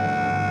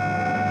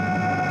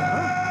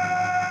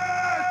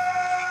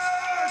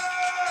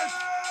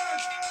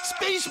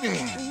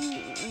 Spaceman!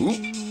 Oh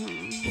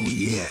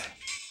yeah.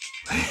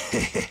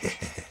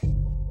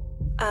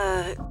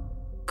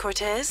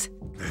 Cortez?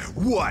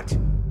 What?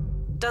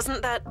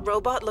 Doesn't that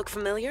robot look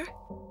familiar?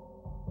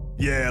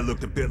 Yeah, it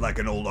looked a bit like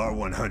an old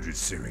R100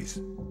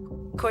 series.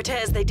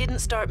 Cortez, they didn't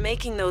start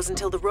making those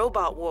until the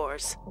Robot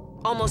Wars.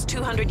 Almost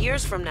 200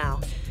 years from now.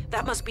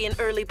 That must be an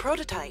early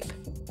prototype.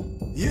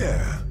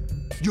 Yeah,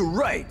 you're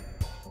right.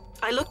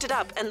 I looked it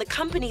up, and the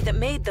company that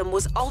made them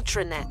was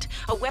Ultranet,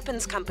 a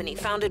weapons company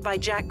founded by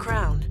Jack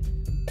Crown.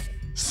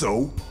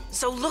 So?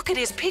 So look at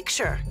his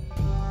picture.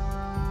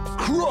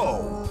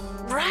 Crow!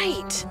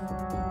 Right.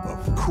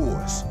 Of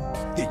course.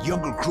 That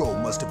younger Crow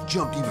must have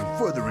jumped even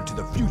further into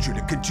the future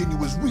to continue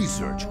his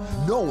research,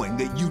 knowing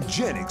that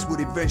eugenics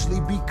would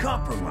eventually be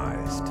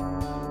compromised.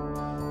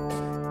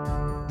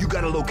 You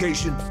got a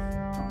location?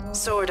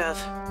 Sort of.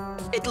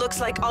 It looks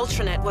like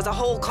Ultranet was a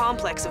whole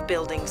complex of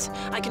buildings.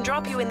 I can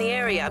drop you in the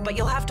area, but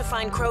you'll have to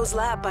find Crow's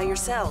lab by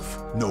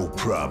yourself. No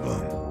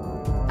problem.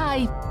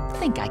 I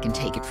think I can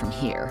take it from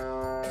here.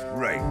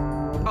 Right.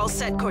 All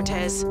set,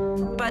 Cortez.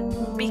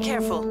 But be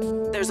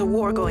careful. There's a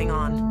war going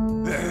on.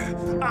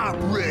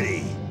 I'm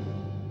ready.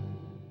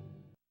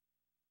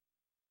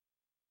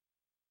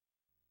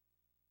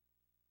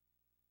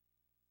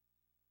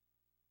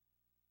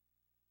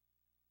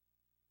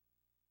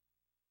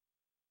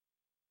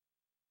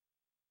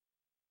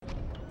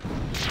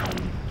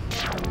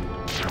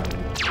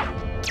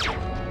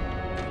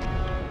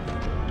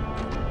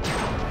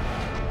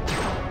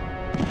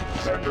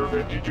 Sector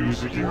 52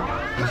 secure.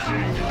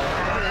 Proceed.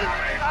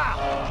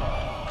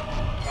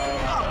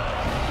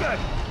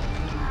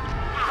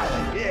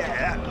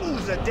 Yeah,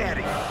 who's a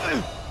daddy?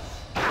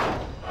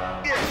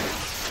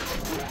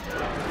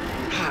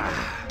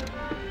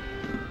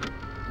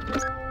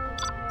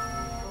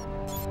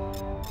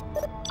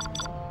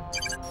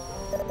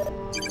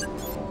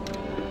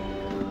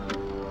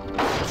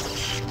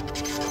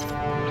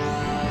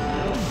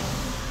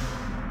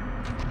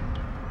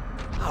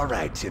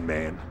 right, Tin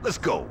Man. Let's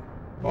go.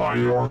 By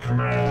your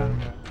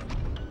command.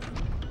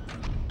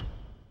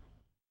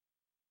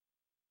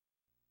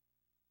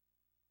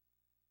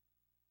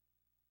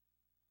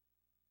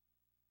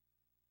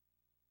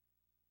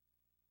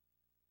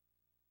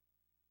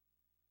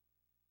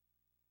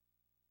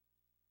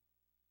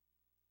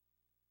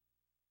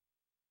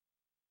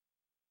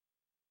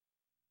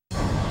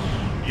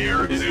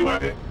 Here is a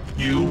weapon.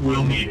 You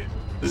will need it.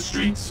 The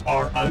streets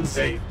are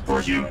unsafe for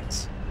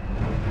humans.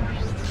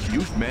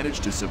 You've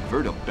managed to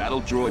subvert a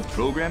battle droid's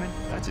programming?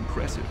 That's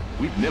impressive.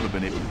 We've never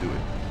been able to do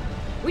it.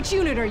 Which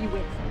unit are you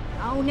with?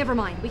 Oh, never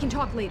mind. We can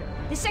talk later.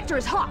 This sector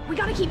is hot. We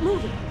gotta keep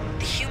moving.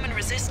 The human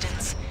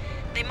resistance.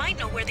 They might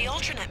know where the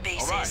Ultranet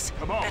base is.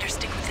 come on. Better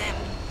stick with them.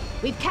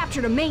 We've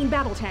captured a main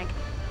battle tank.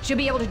 Should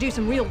be able to do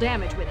some real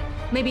damage with it.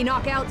 Maybe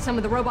knock out some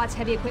of the robot's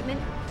heavy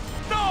equipment.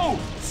 No!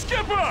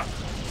 Skipper!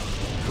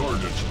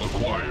 Target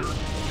acquired.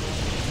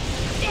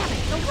 Damn it!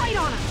 They're right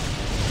on us!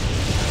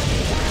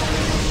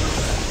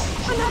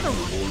 Another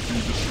one! Or be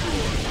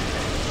destroyed.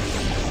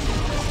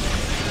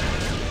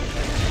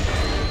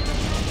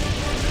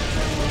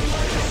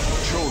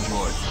 Patrol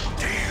droid.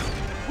 Damn.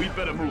 We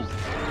better move.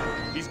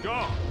 He's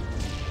gone.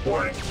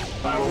 Warning.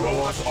 Battle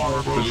robots are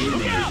approaching.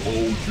 Look out!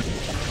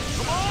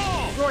 Come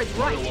on! Droid's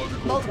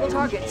right. Multiple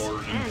targets.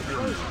 And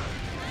close.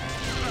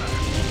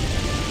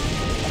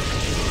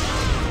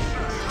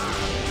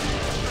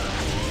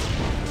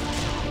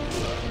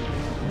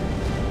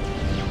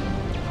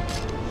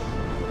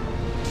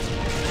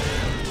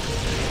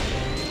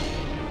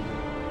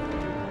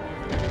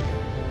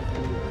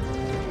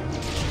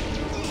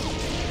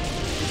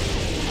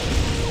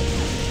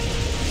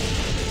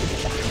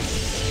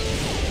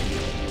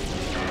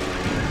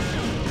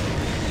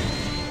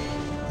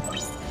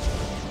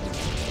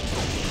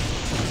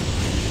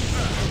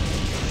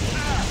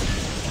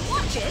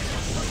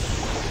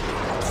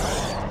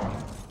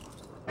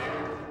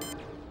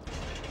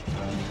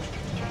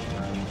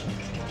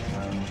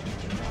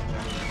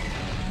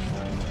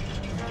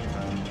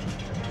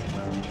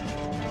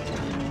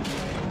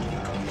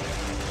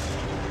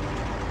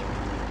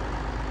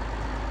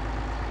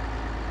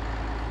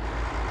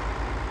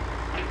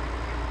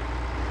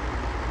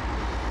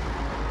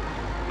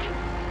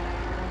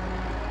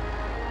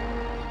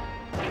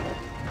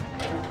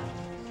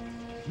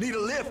 Need a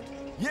lift?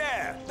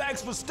 Yeah,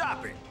 thanks for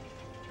stopping.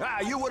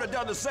 You would have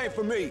done the same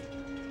for me.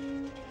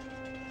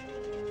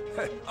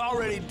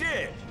 Already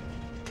did.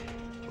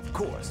 Of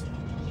course.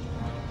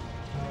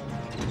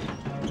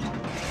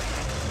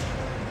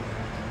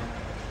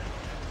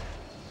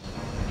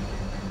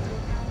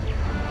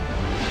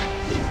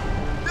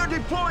 They're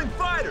deploying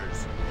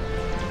fighters.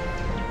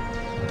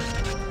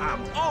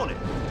 I'm on it.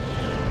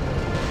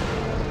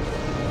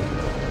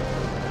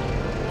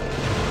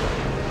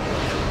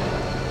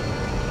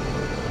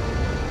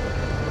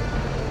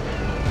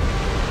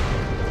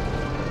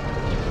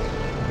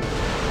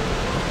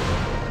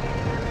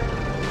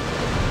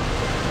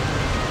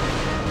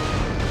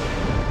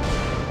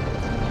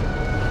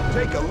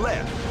 Take a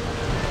left.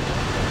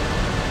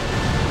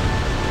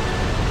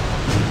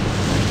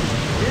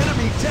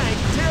 Enemy tank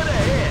dead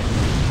ahead.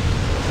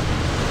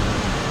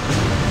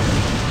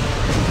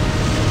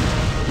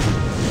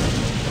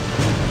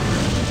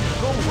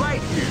 Go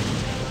right here.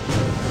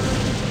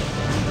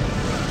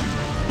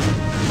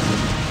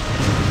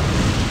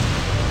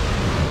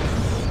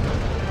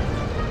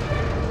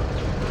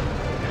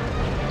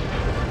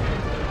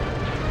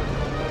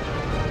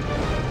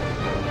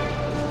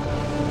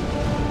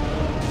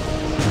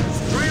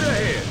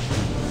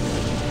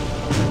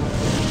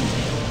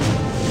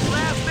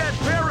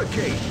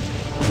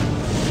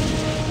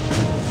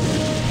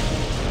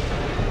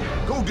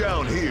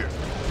 Down here.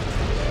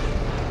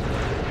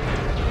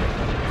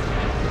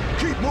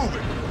 Keep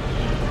moving.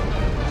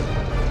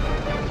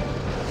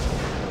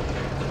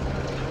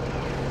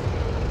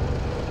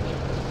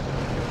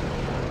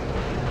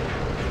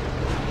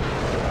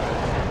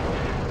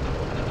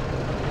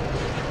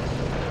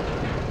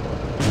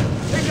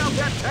 Take out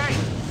that tank.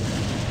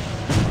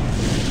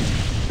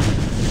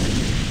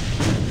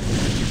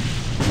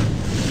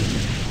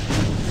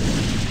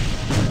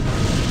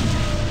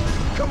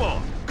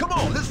 Come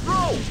on, let's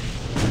roll.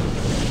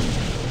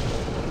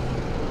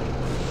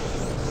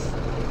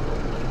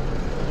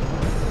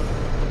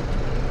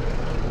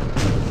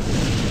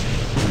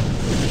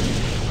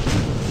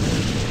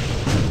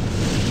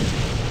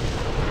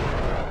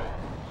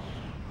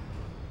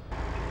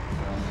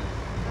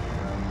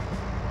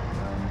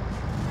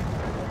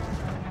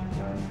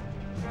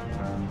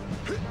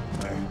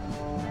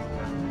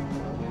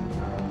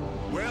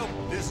 Well,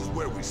 this is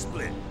where we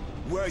split.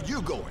 Where are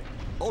you going?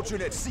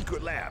 Ultranet's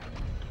secret lab.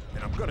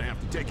 And I'm gonna have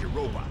to take your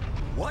robot.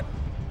 What?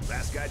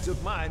 Last guy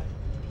took mine.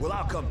 Well,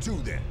 I'll come too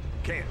then.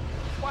 Can't.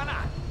 Why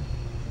not?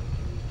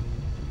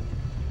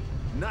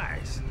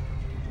 Nice.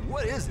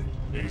 What is it?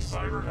 A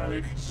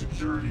cybernetic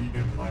security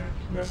implant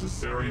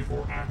necessary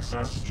for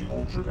access to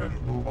Ultranet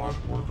robot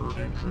worker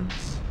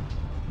entrance.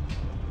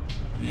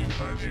 The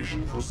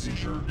implantation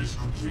procedure is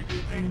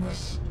completely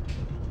painless.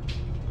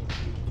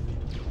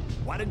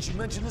 Why didn't you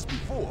mention this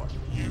before?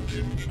 You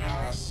didn't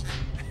ask.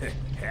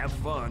 Have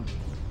fun.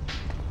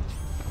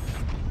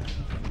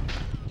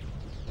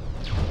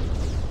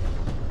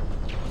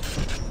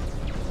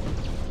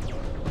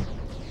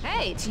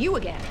 Hey, it's you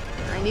again.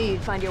 I knew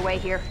you'd find your way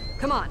here.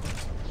 Come on.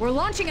 We're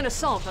launching an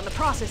assault on the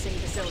processing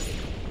facility.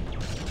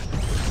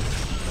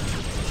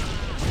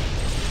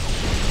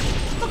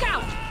 Look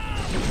out!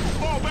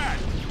 Fall back!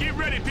 Get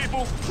ready,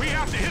 people! We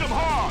have to hit them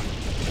hard!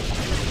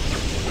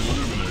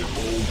 Eliminate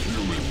all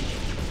humans.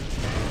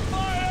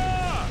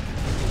 Fire!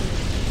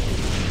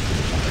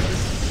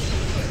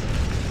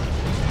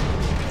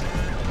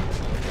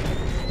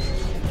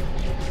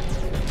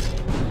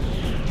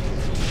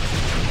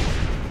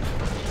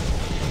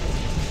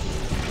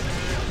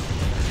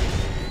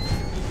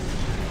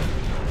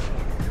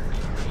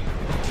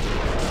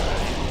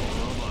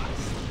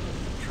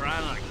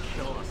 Trying to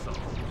kill us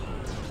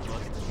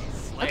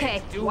all.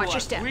 Okay, watch your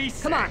step.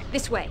 Come on,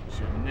 this way.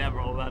 Should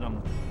never let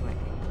them play.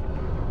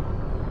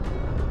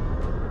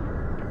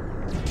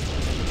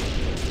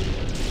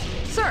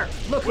 Sir,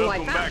 look who I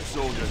Welcome found. back,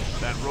 soldier.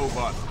 That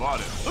robot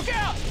spotted. Look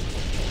out!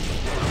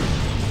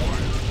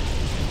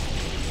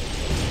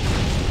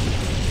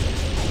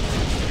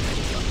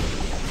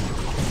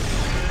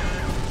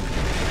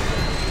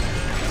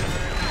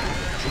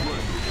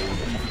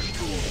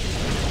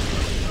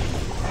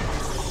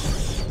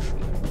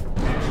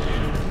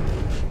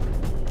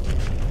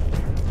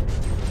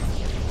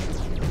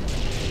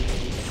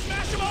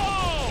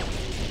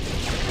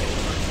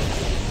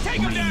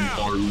 Take him down!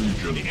 Our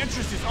legion. The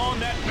entrance is on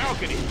that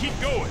balcony.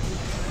 Keep going.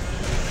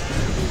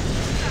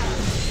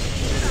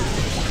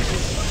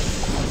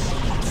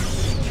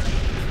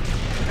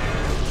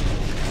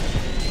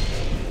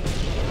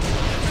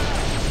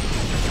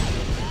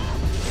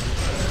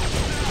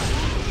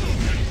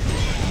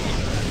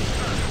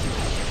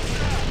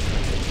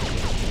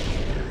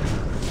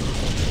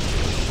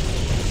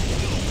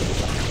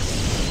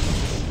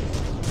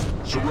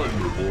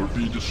 Surrender or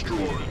be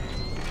destroyed.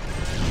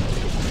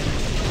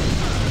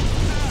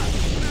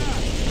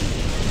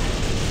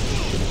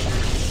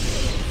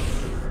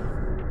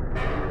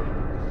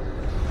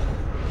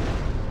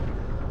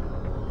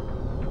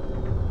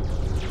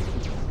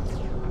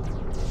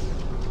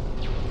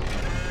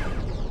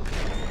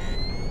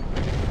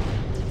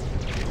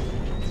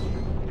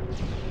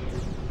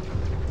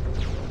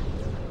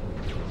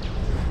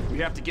 We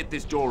have to get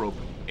this door open.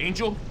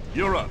 Angel,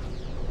 you're up.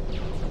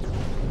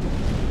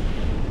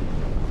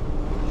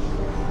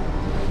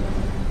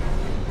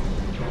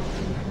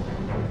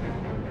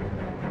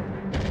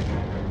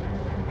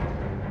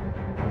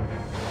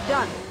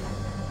 Done.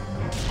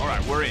 All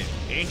right, we're in.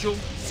 Angel,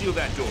 seal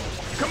that door.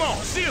 Come on,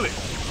 seal it!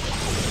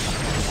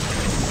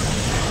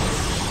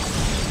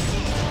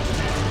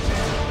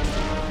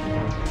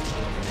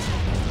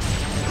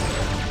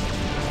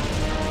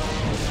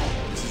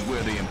 This is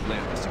where they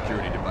implant the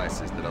security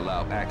devices that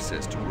allow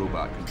access to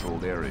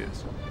robot-controlled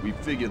areas. We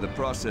figure the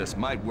process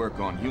might work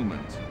on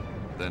humans.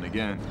 Then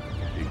again,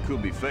 it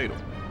could be fatal.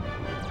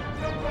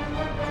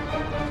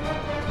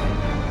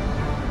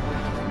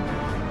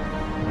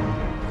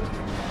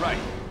 Right,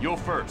 you're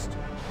first.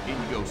 In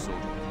you go,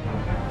 soldier.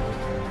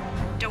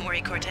 Don't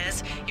worry,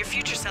 Cortez. Your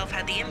future self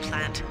had the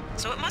implant,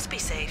 so it must be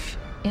safe.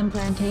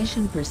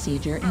 Implantation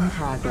procedure in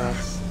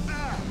progress.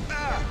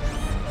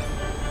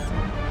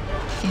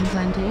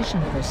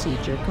 Implantation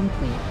procedure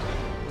complete.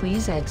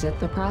 Please exit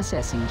the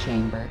processing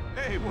chamber.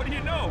 Hey, what do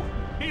you know?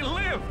 He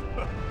lived!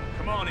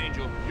 Come on,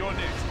 Angel. You're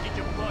next. Get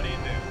your butt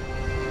in there.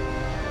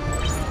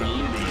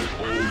 Eliminate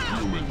all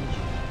humans.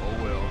 Oh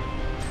well.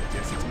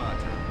 Guess it's my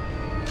turn.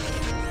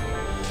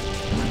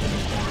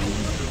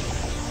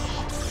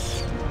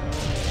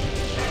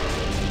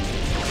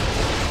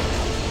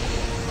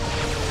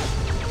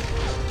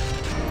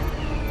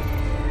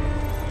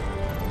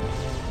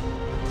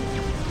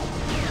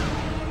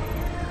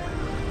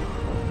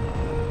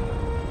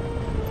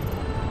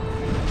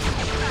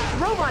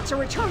 Robots are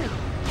returning.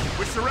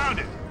 We're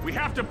surrounded. We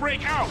have to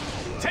break out.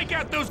 Take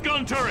out those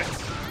gun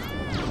turrets.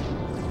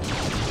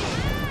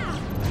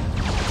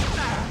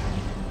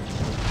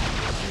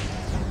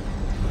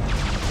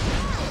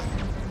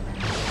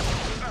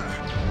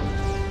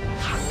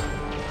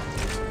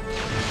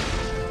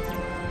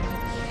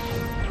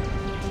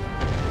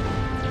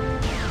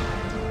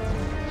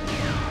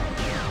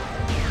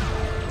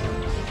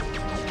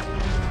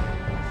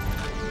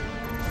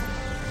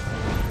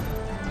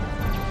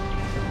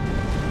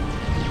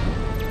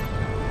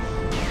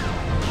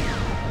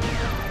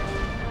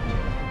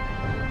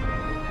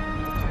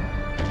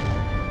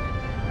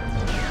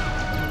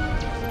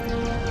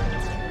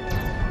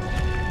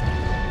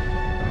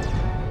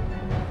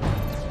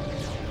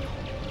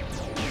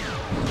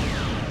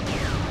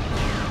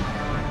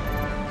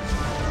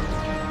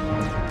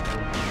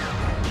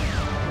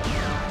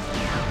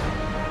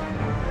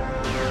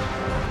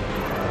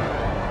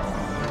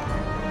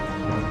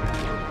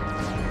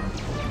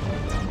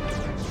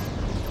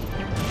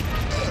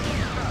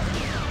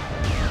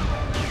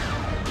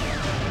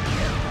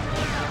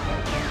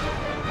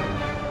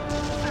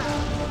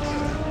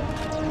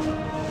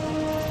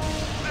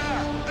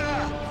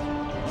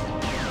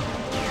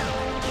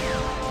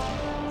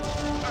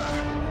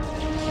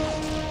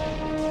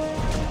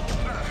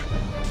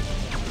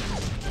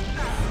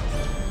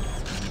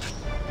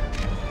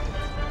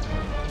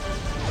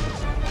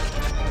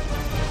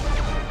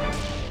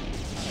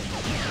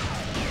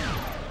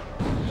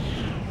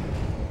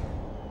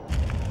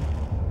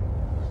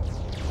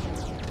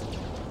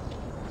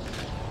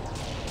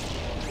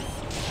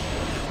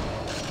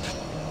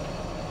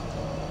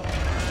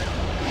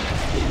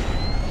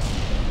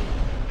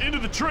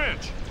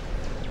 trench!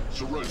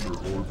 Surrender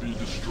or be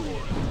destroyed.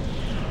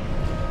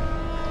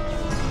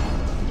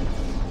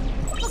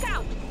 Look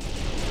out!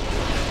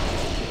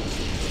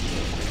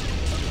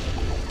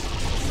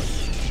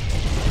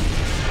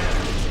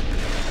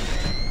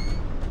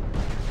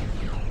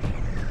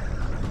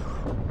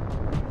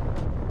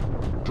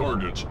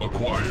 Targets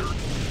acquired.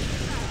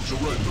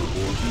 Surrender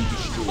or be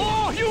destroyed.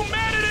 For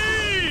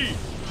humanity!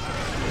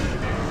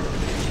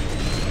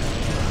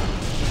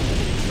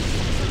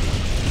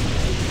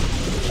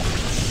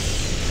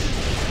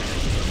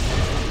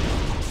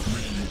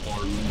 We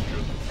are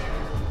Legion.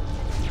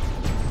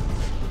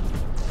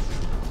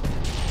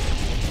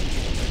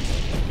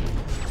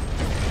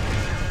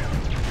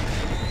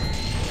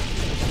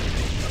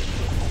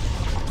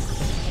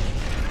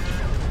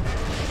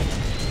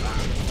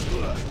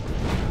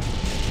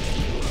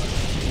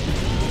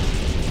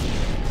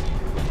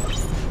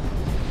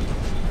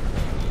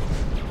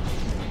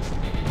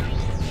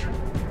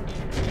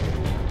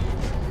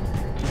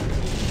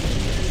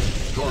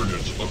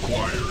 Targets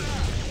acquired.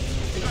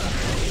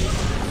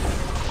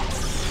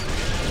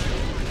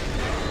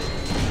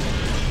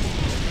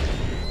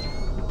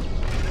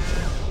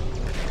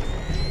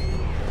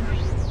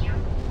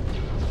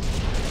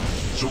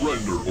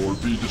 Surrender or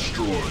be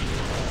destroyed.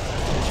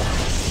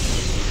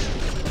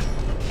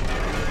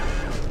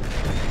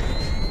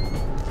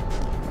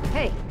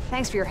 Hey,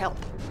 thanks for your help.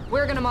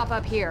 We're gonna mop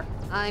up here.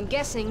 I'm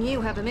guessing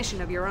you have a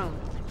mission of your own.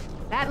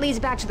 That leads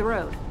back to the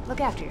road.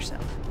 Look after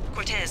yourself.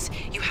 Cortez,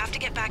 you have to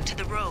get back to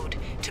the road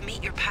to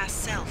meet your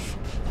past self.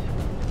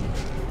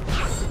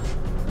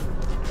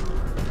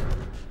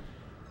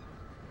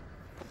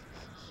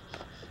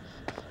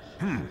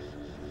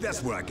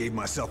 That's where I gave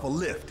myself a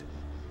lift.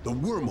 The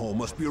wormhole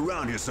must be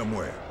around here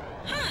somewhere.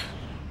 Huh.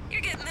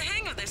 You're getting the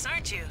hang of this,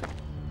 aren't you?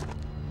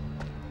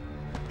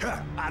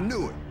 Ha! I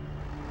knew it!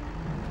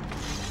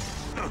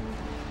 Huh.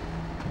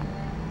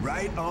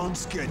 Right on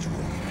schedule.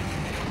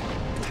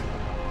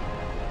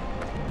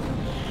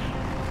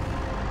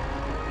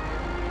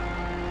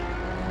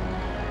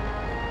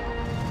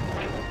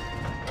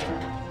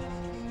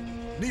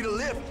 Need a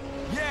lift?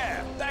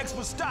 Yeah, thanks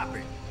for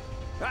stopping.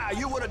 Ah,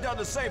 you would have done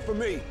the same for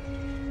me.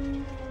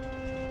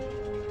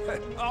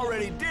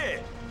 Already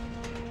did.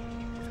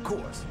 Of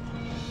course.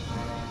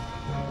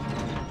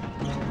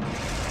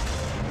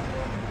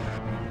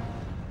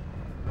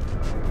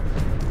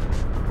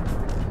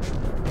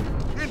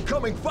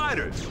 Incoming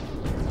fighters!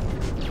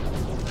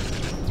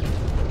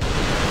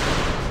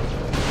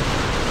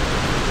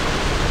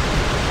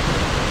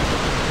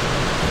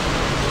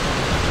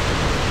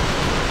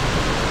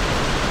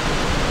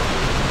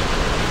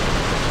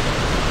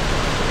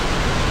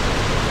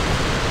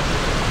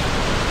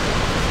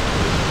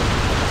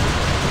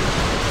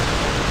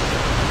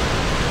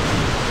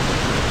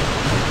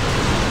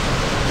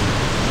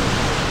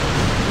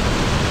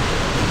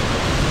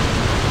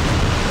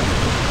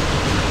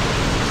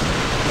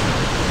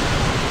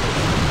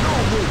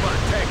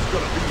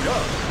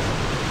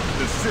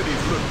 The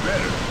cities look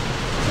better.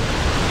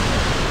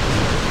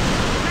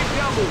 Take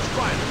down those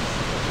fighters.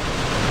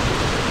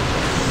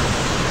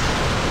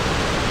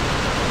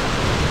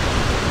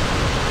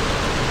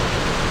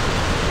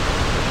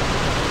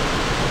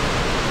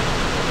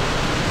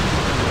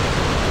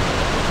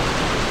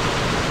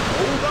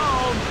 Hold on.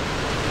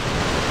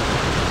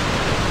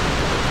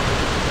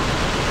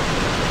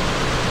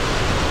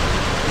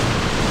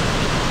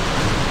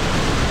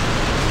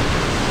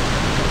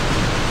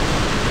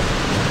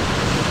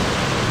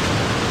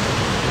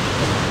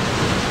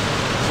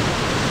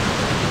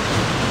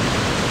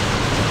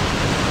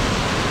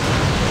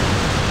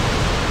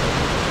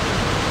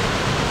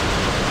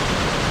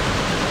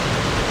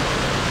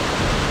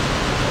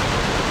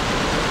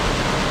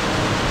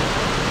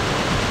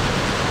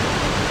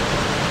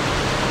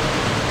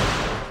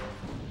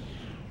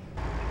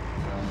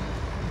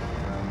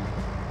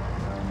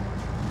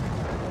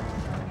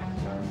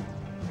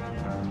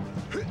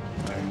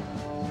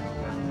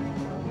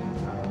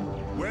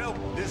 Well,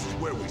 this is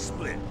where we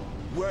split.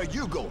 Where are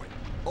you going?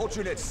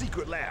 Ultranet's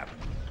secret lab.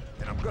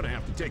 And I'm gonna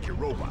have to take your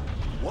robot.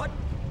 What?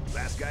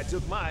 Last guy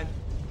took mine.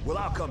 Well,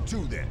 I'll come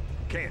too then.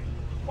 Can't.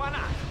 Why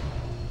not?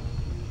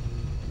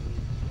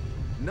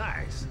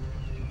 Nice.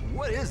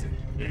 What is it?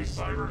 A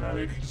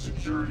cybernetic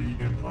security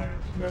implant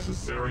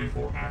necessary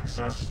for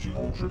access to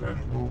Ultranet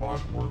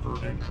robot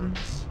worker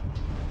entrance.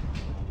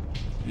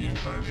 The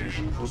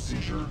implantation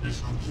procedure is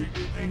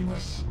completely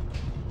painless.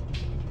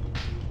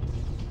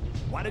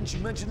 Why didn't you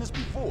mention this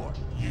before?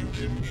 You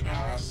didn't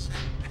ask.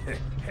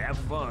 Have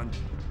fun.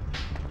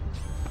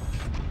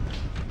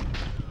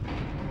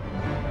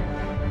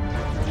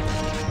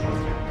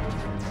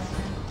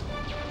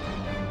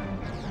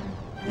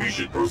 We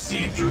should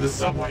proceed through the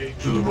subway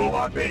to the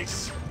robot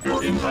base.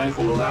 Your implant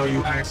will allow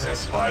you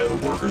access via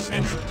the worker's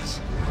entrance.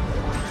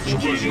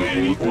 Engaging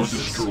enemy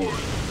forces. Destroyed.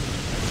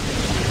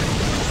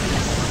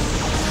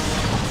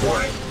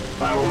 Warning.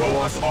 Battle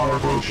robots are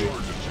approaching.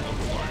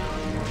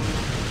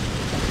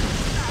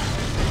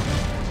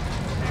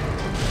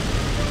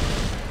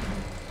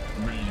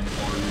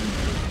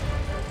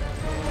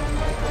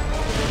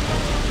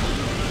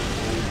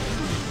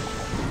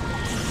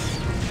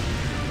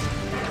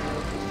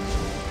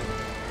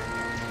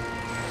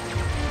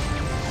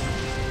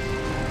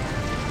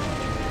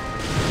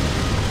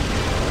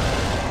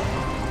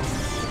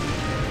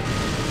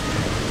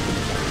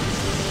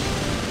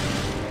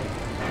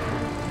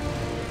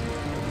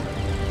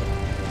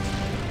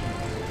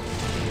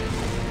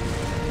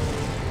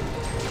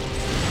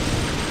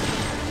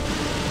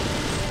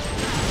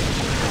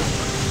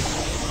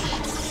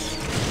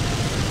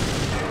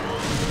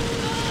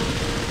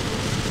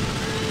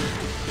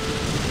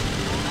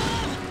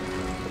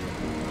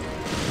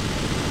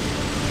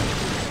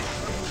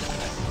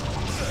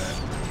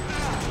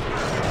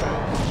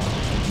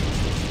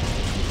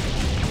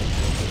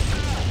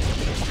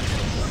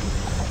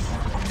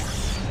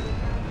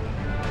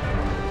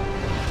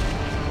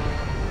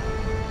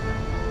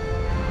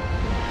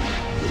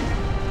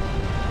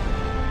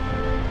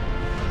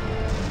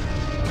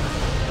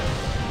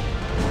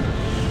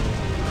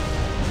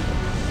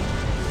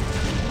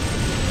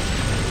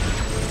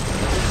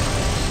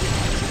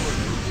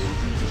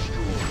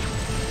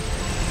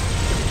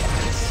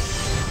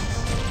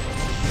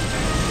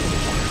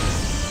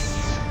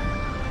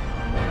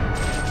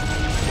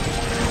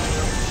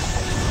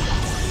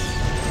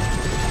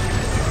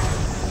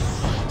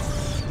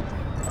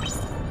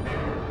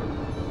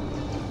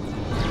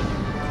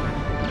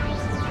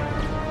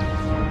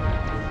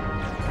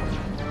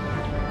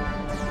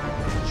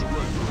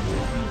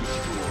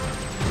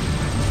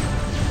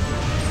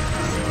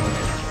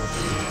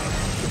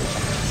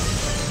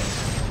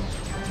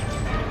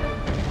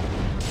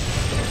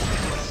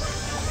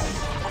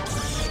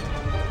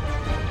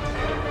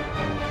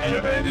 an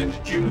abandoned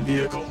human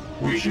vehicle.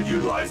 We should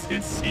utilize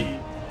its speed.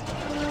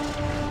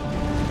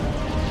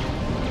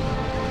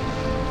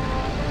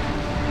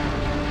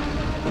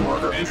 The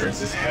worker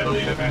entrance is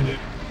heavily defended.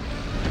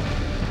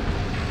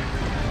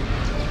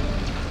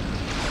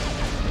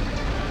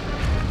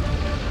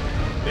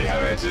 They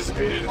have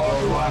anticipated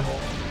our arrival.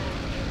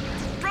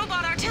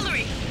 Robot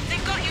artillery!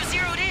 They've got you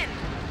zeroed in.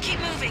 Keep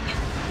moving.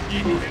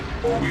 Keep moving,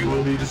 or we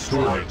will be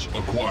destroyed.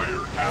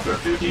 Acquired. After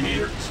 50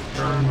 meters,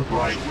 turn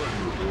right.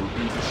 Surrender or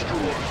be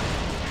destroyed.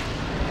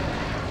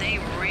 They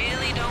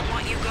really don't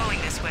want you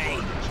going this way.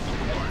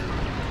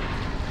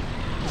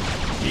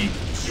 Keep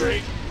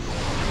straight.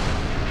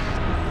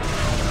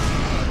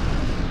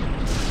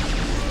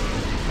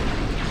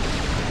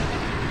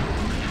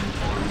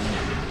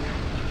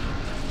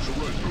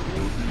 Surrender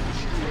or be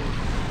destroyed.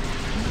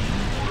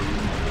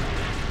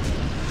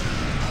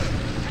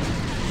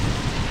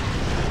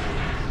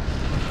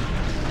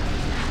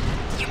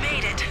 You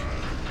made it.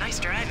 Nice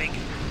driving.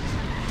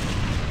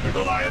 The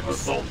Goliath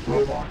assault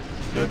robot,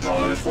 the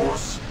dominant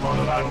force on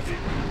the battlefield.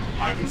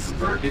 I can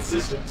subvert its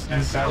systems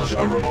and establish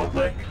a remote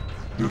link.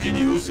 You can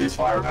use its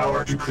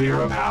firepower to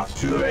clear a path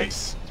to the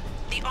base.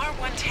 The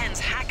R-110s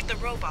hacked the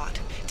robot.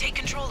 Take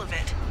control of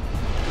it.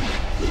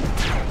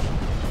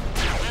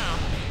 Well,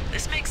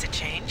 this makes a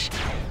change.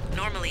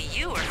 Normally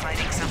you are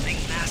fighting something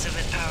massive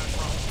and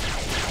powerful.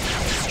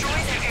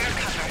 Destroy their air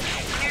cover.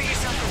 Clear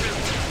yourself a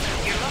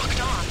route. You're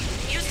locked on.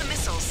 Use the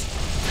missiles.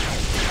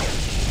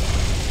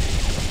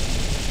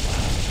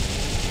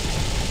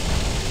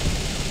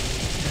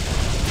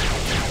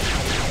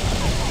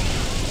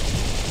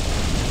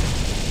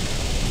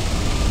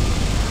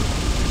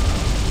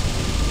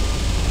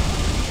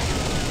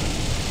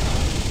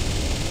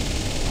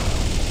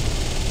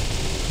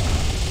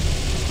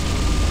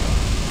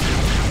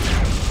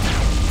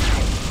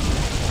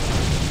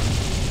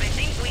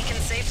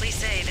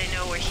 Say they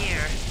know we're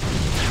here.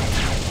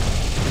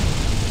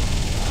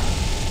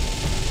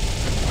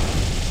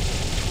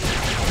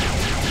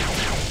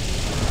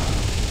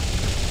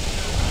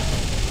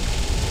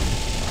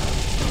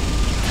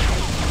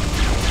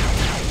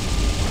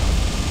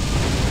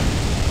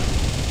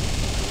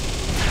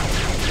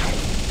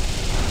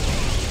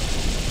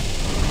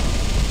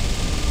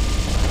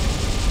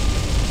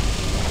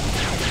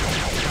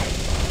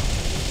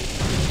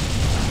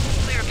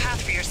 Clear a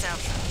path for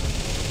yourself.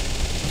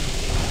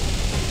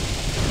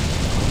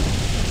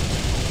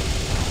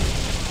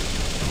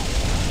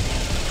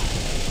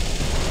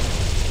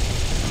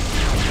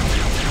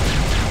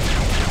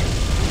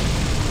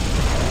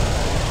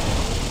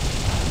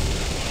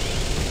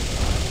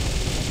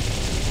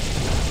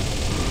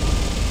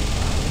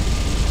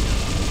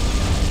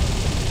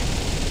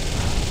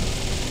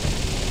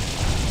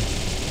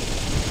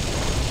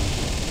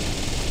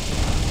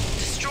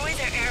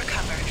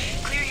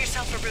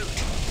 A route.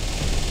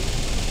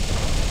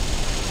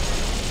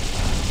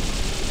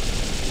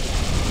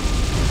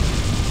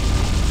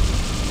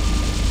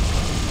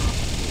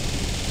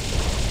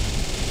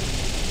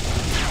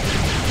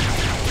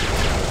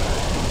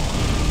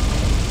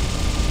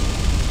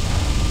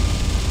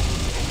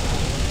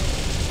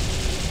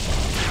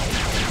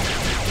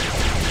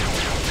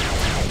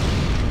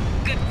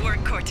 Good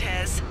work,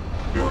 Cortez.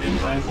 Your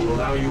implant will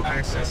allow you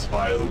access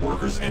via the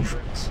worker's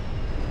entrance.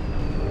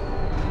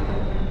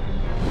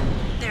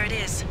 There it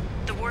is.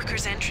 The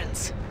worker's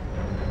entrance.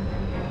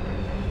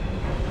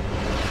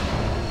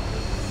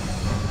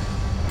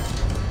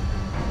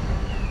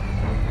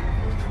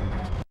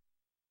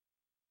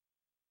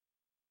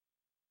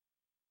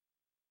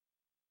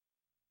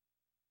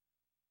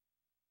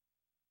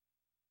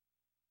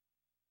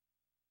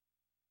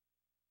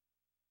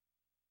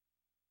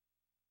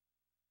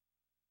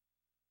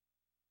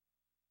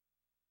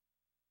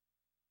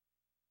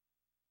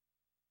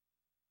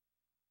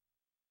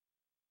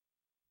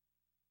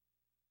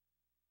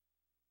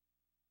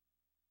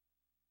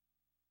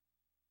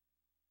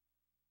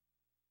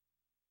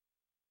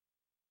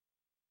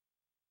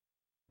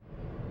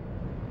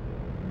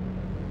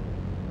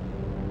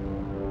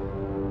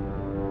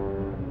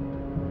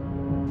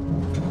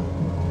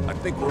 I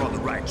think we're on the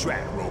right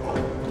track, Robo.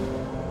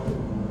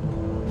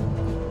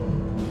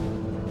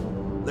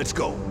 Let's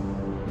go.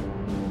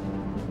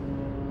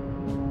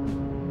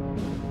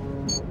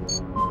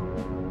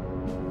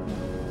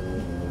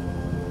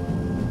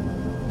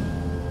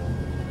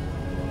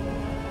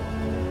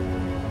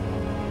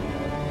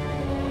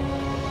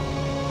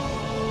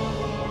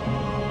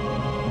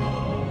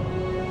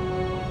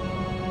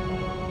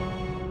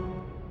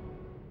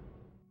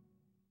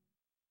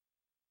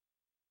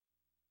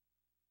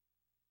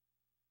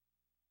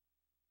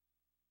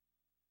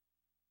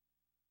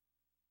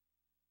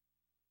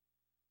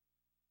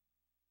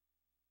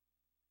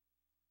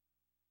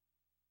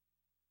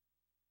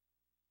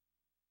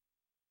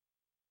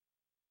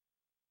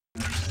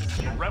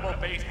 The rebel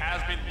base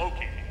has been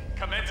located.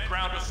 Commence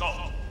ground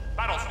assault.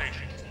 Battle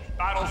stations.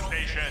 Battle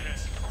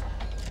stations.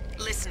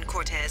 Listen,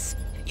 Cortez.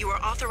 You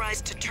are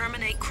authorized to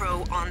terminate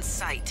Crow on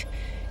sight.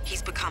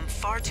 He's become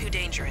far too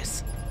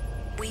dangerous.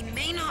 We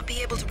may not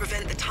be able to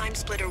prevent the Time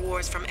Splitter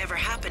Wars from ever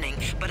happening,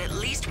 but at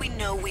least we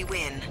know we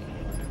win.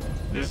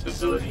 This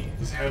facility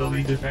is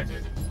heavily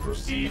defended.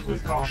 Proceed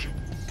with caution.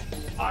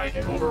 I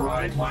can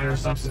override minor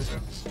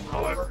subsystems.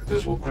 However,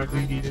 this will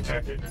quickly be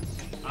detected.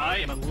 I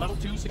am a level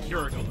 2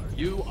 security guard.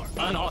 You are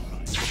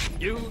unauthorized.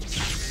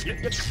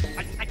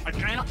 I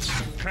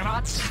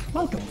cannot.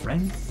 Welcome,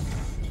 friend.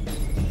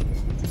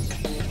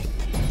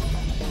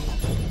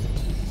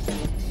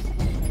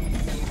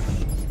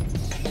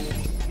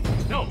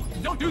 No,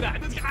 don't do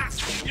that.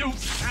 You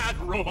bad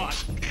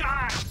robot.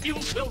 You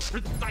will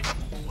resign.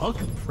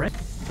 Welcome, friend.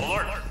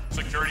 Alert!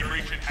 Security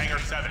breach in Hangar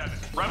 7.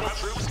 Rebel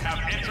troops have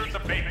entered the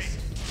base.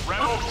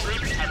 Rebel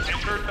troops have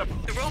entered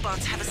the... The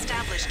robots have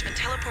established a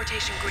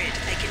teleportation grid.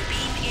 They can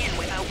beam in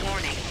without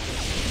warning.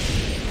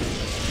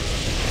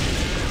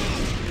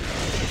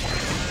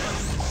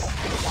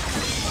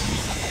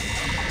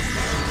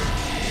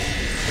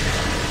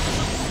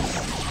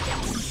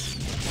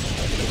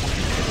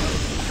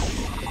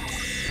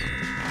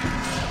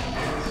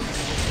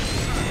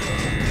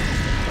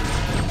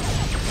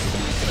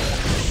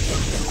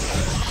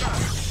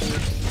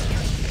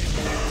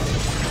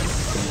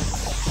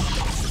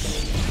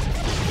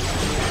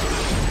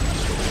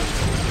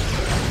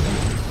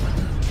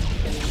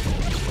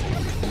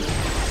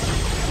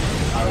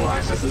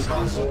 This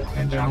console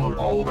and download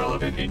all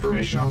relevant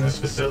information on this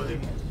facility.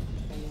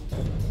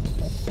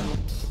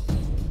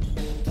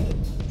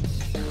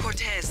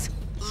 Cortez,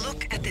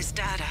 look at this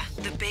data.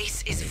 The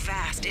base is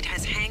vast. It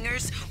has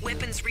hangars,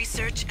 weapons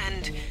research,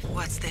 and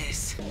what's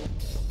this?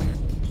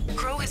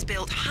 Crow has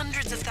built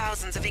hundreds of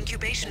thousands of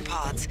incubation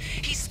pods.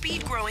 He's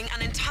speed growing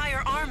an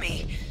entire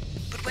army.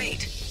 But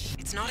wait,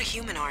 it's not a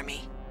human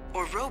army.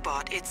 Or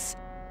robot, it's...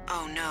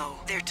 oh no,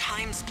 they're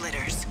time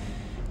splitters.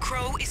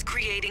 Crow is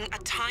creating a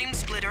Time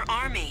Splitter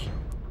army.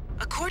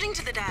 According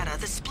to the data,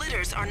 the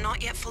splitters are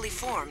not yet fully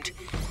formed.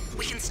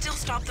 We can still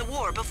stop the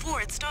war before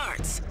it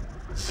starts.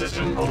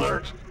 System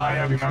alert. I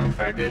have become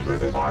infected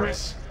with a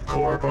virus.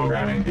 Core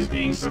programming is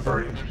being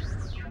subverted.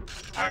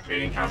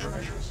 Activating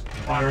countermeasures.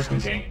 Virus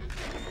contained.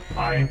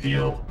 I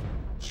feel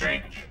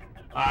strange.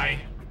 I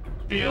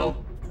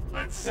feel...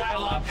 Let's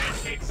saddle up and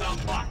kick some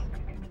butt.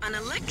 An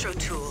electro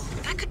tool?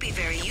 That could be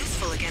very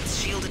useful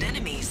against shielded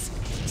enemies.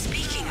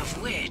 Speaking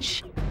of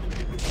which...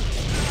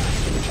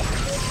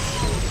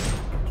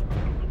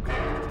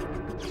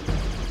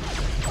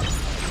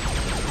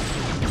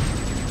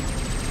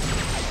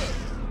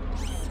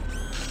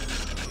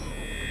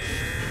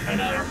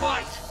 Another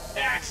fight!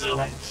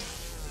 Excellent!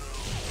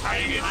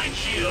 Hiding behind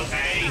shield,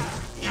 eh?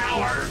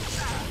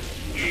 Cowards!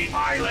 Eat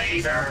my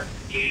laser!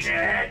 Eat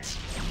it!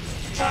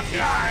 Tough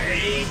guy,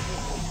 eh?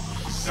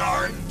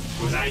 Sorry,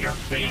 was that your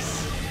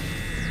face?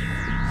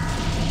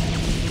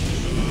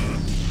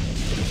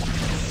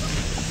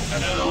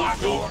 Another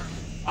locked door.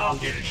 I'll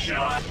get a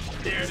shot.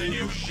 There's a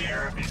new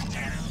sheriff in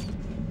town.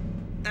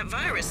 That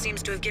virus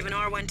seems to have given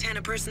R110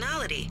 a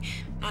personality.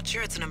 Not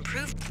sure it's an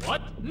improved...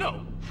 What?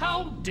 No.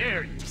 How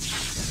dare you?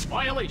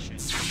 Violation.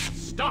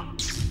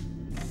 Stop.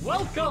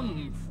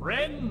 Welcome,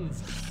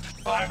 friends.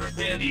 I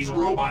pretend these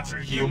robots are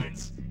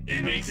humans.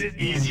 It makes it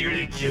easier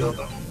to kill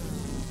them.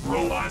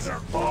 Robots are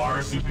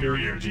far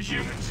superior to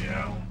humans, you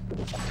know.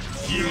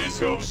 Humans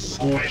go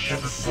squish at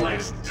the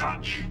slightest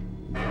touch.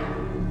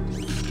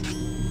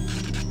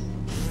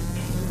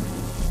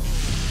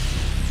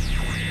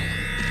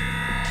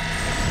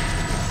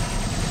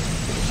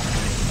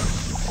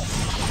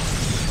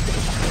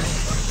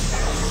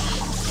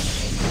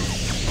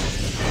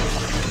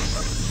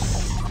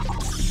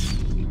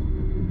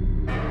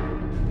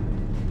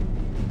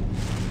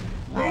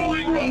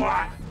 Rolling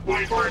robot!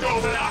 Wait for it to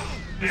open up!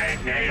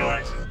 Then nail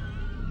it!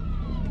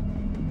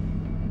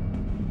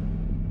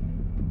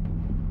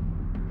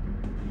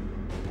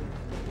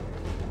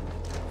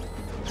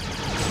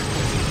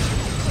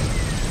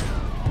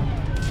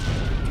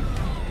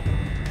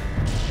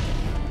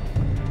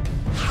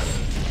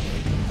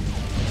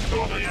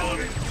 Go to the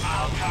elevator.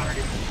 I'll cover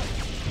you.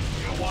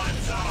 You want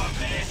some of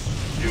this?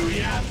 Do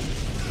ya?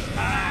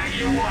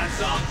 You want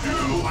some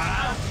too,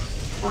 huh?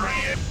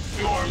 Bring it.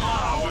 Your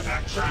mom with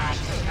a trash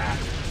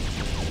compactor.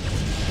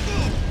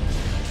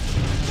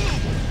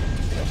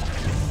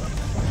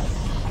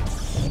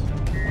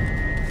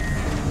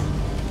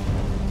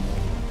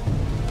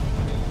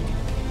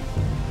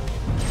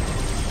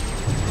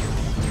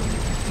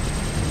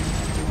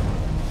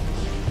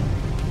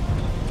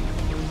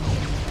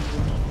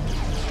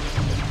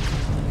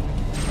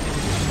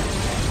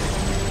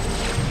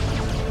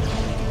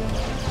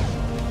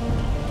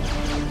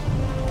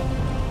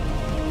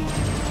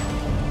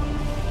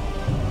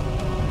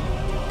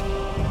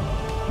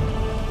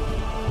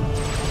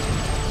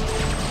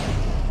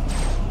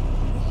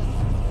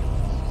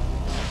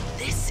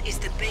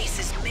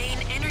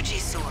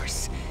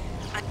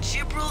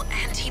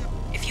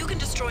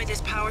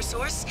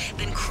 Source,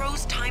 then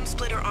Crow's Time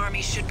Splitter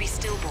army should be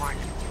stillborn.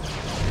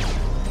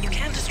 You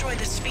can't destroy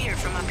the sphere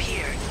from up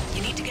here.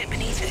 You need to get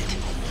beneath it.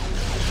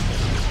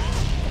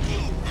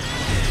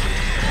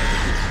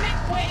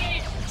 Make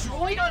way!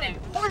 avoid on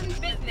important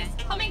business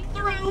coming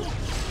through.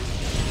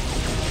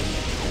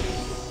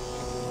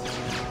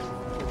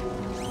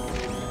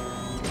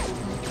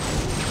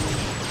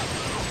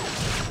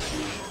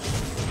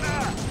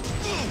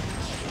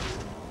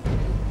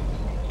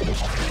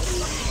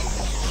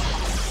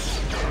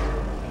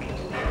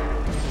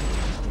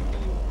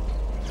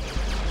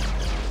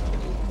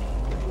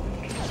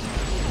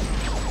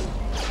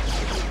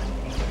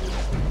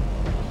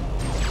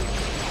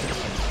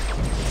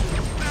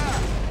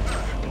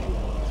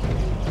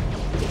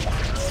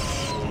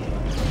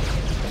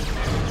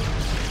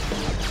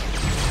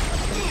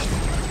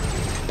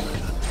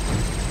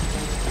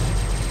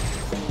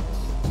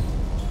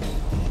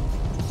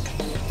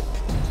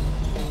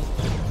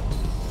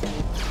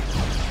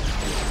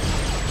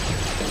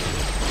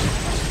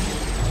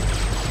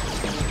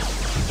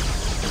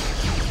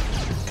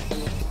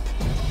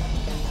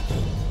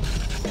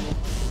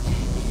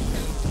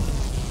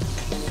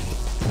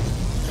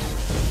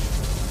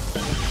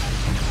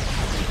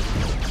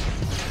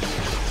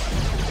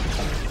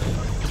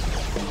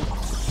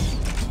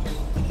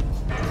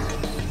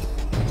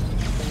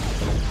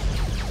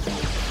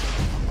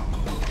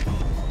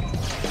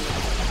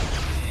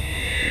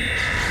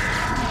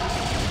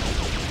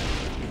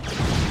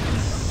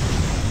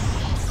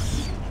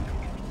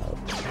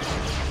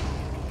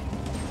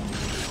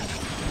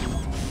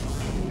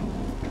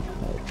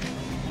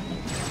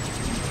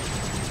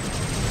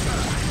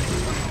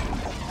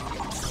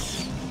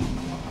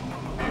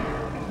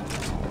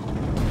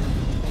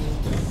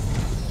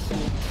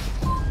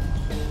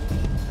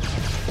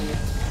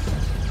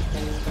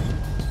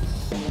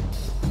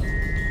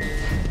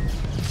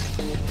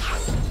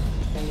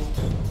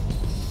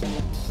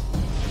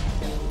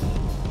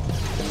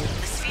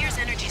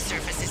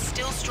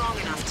 Strong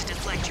enough to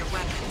deflect your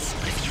weapons,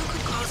 but if you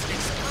could cause an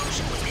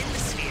explosion within the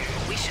sphere,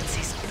 we should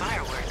see some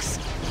fireworks.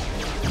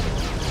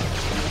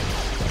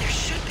 There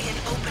should be an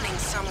opening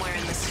somewhere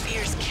in the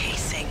sphere's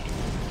casing.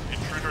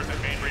 Intruders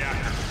at main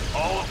reactor.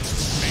 All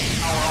main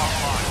power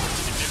offline.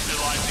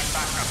 Initializing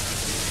backup.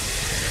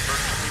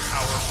 Emergency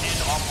power in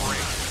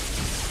operation.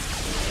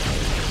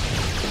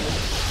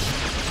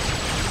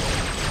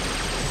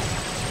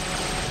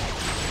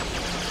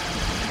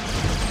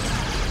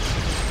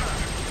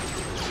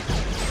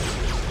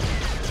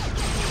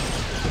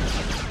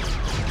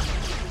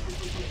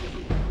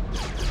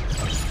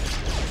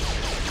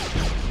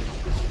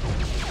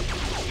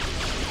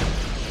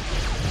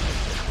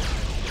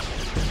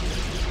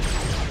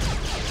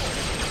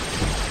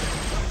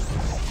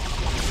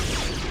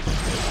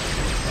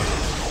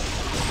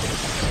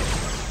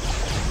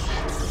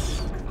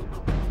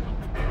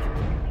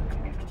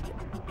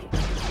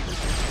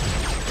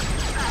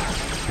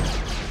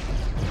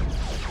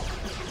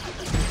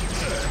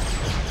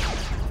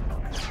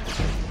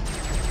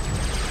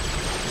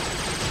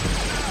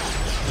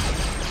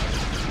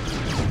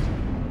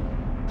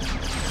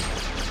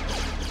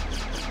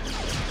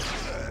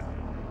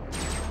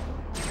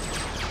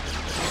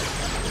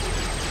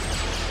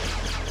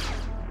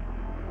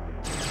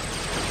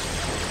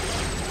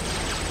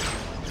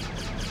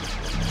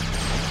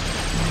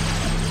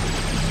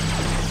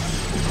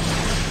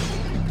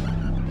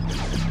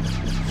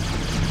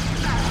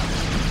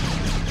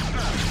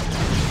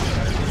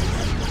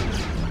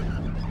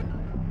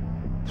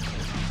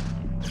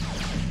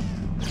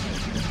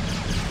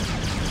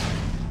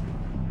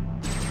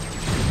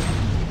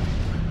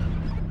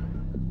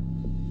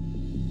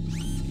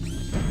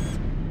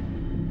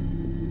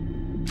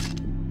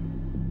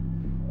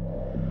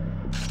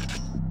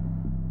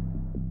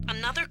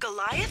 Another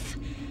Goliath?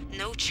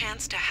 No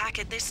chance to hack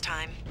it this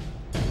time.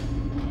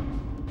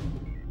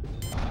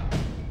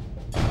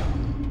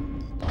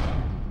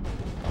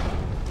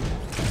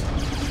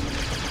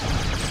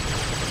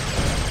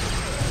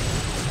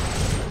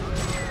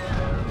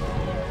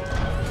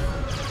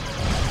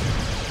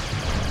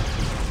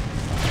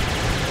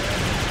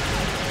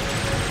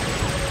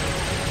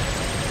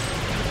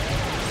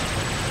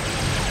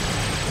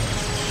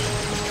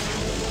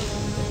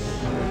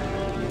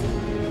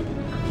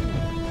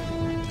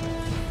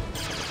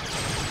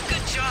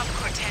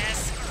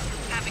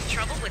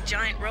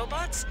 Giant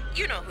robots?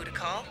 You know who to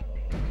call.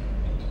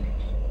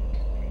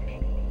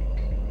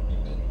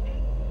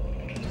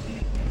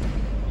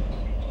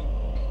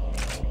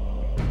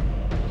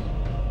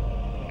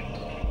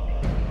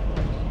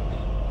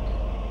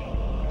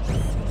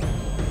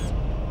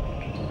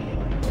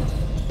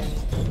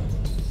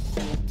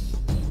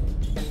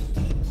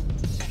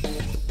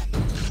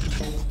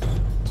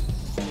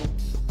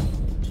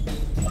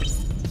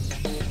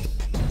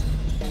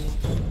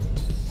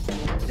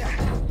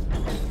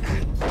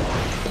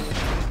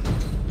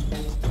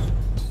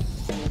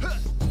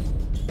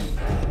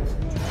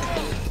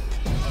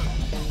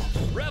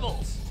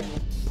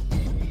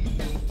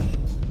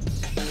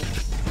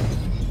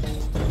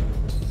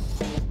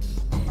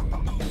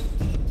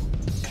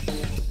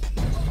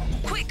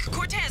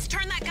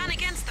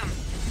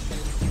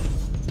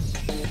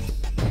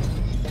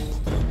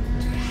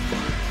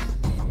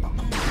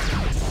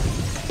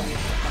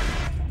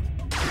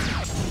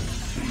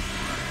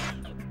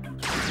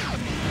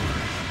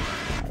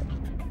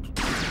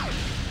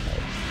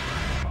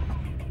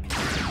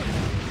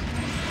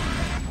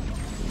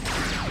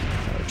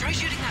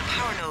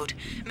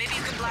 road. Maybe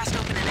you can blast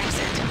open an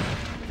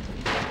exit.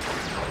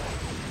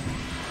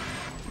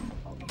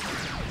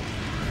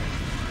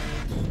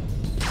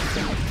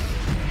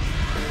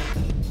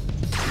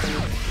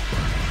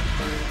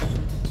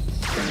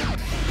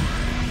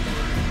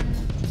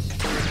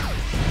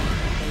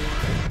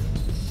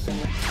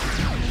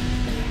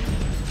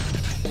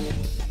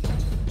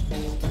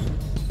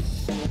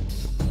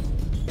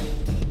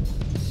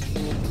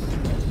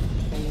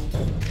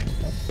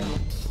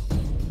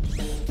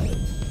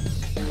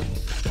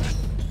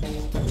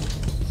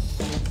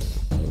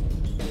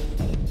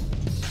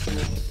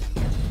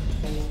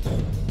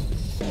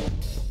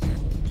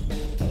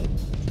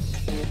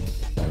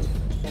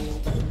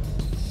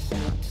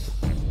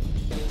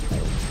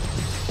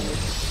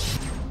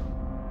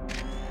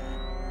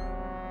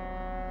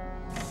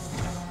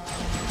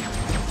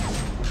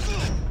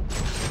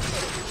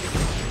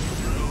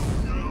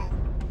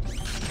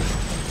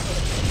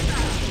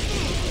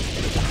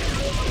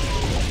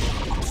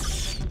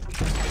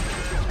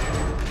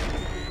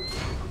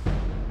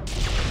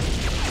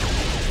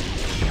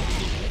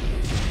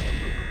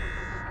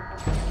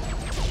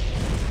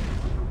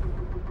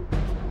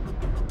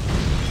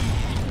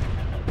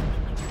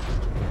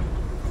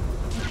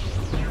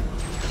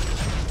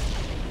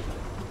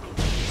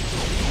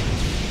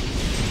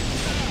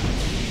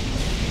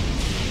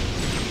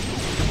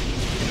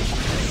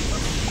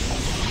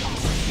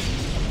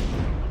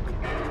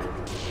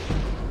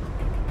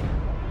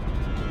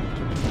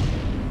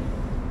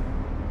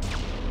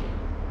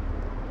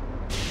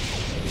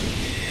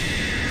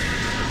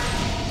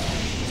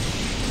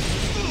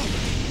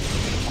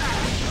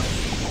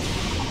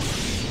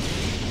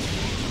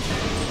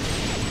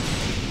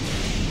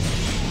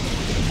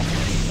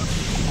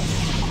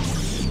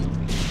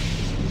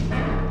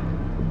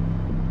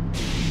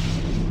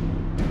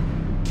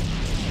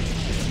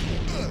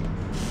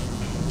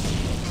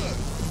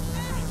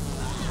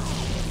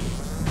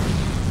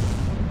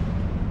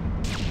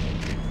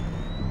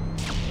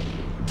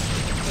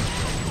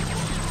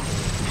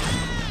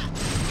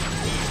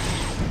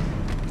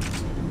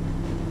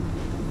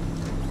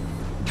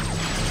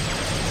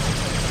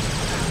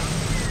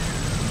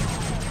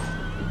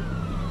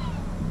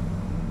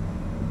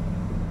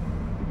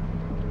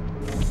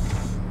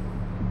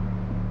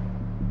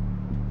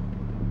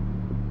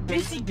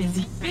 Busy,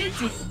 busy,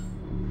 busy.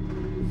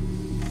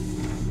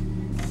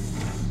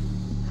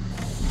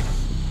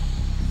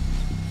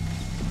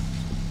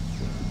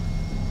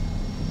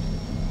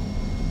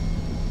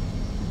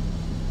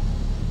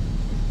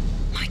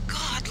 My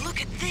God, look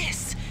at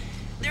this!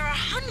 There are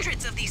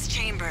hundreds of these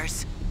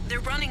chambers. They're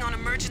running on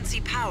emergency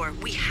power.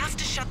 We have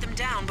to shut them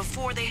down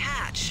before they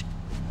hatch.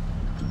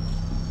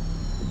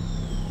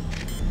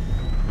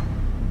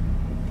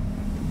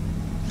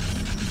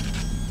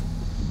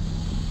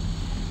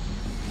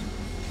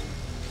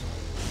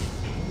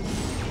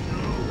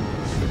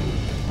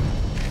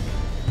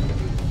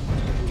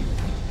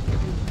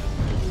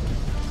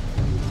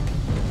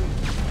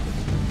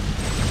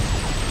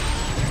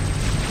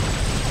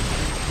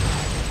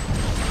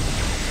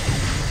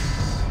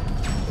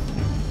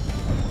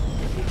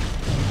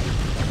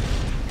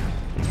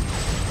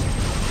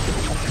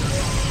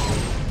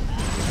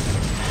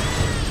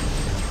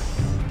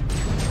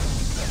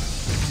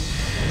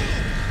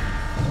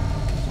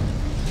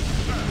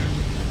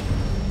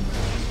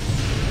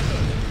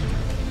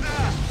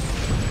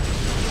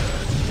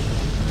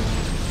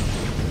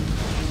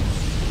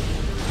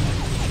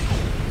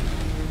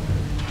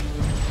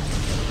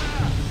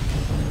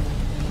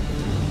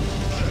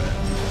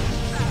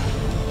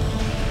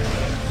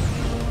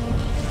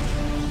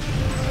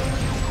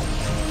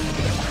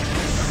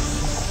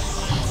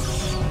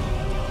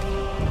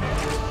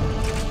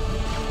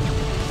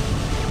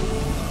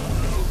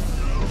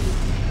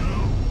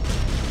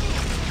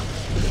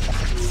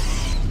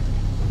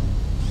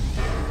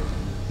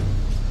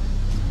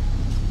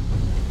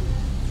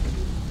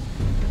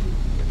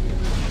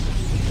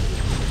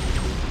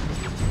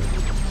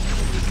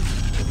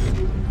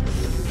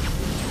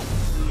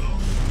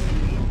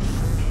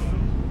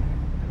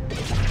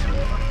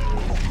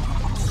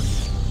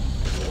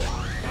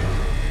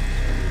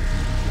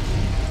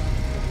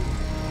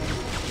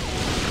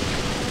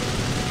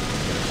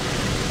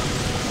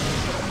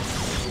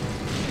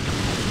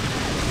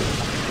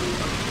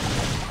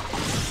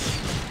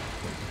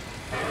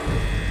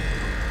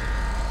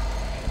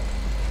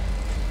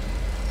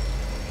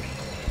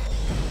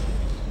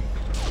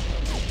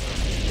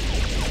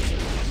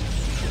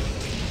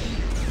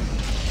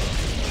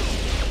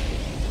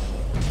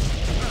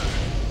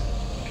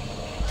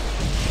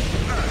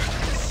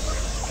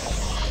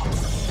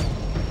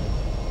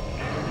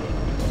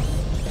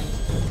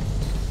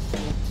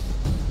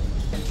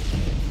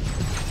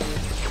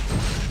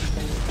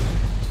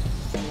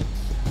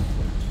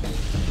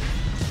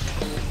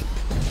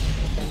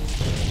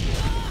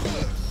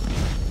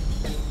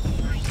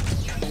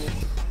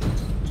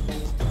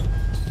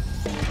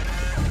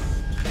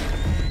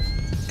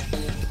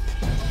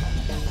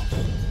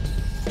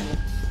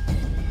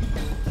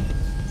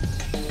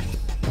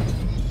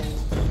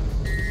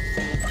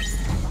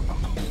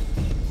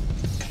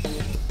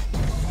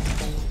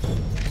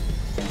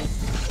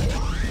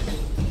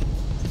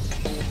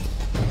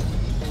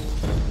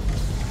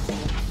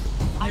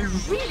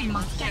 really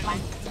must get my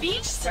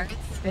speech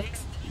circuits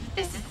fixed.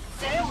 This is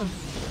so...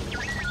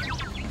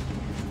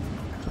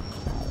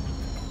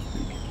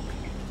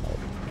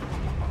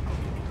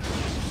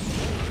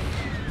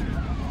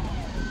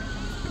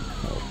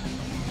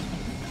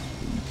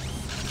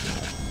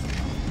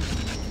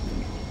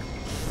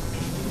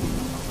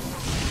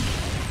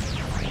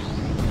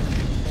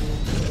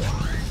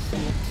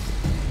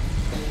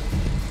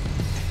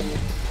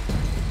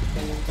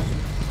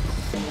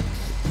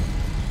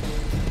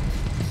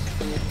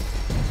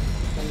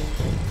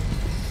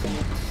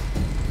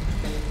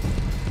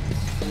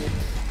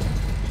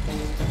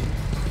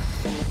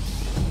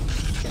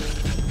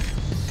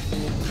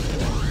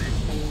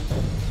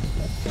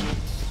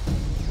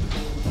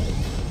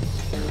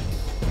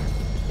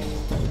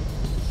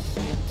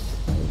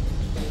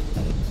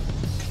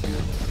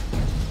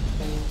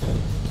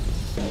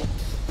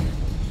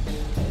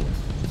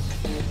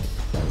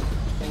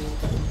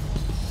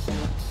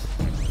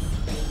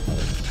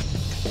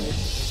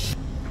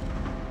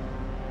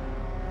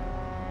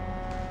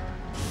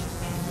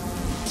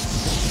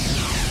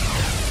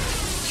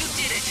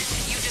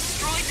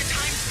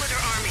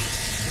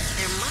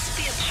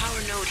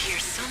 Here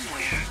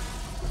somewhere.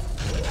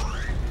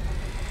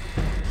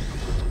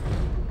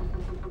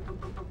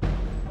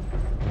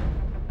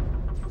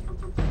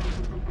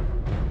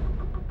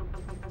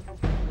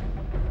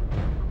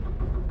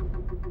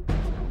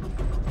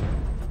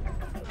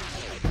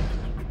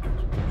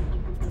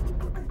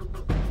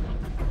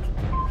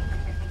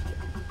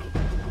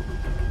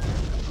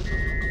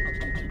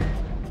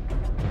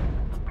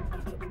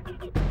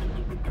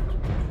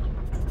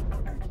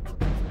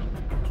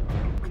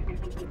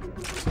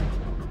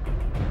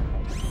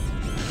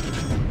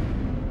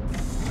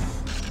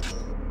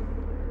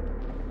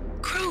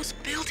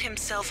 Built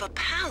himself a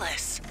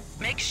palace.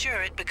 Make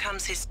sure it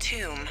becomes his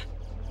tomb.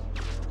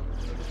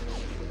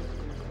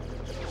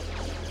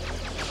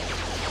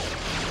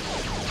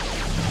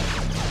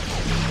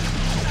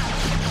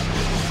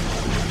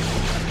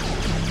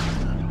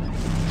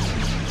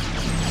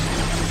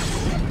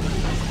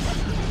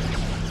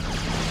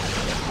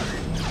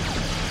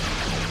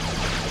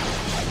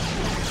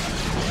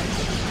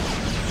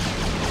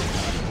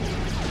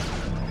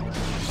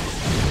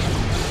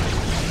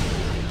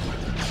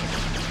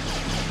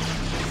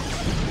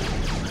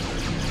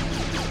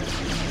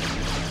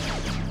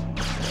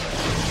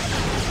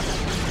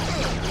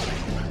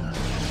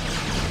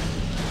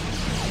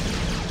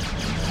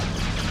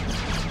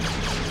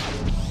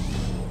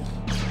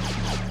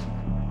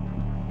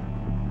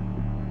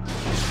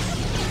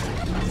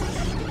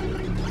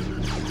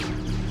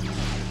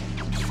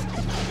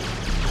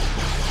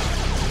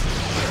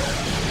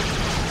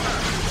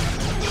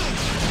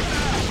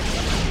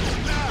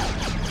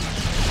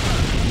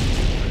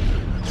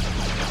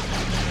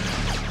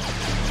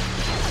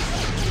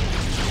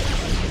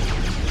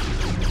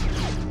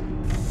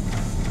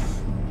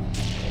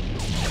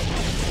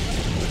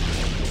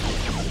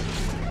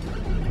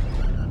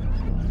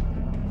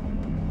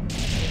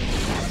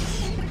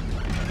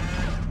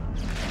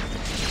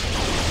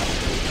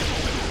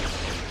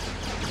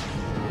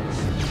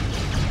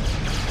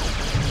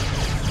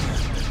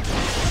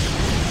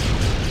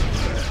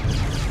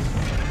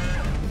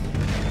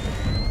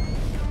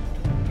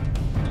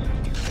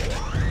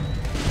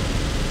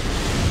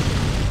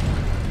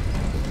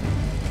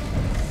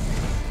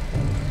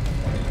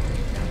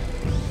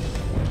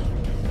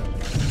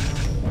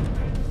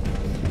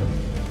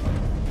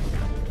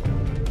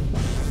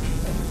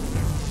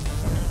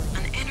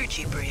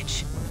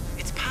 Bridge.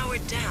 It's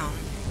powered down.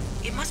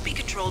 It must be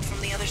controlled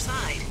from the other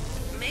side.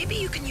 Maybe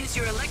you can use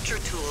your electro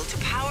tool to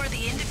power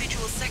the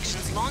individual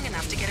sections long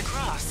enough to get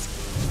across.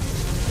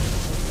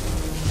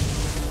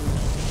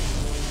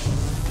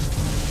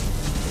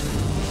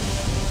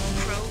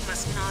 Crow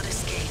must not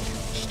escape.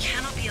 He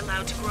cannot be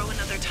allowed to grow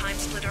another Time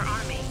Splitter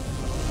army.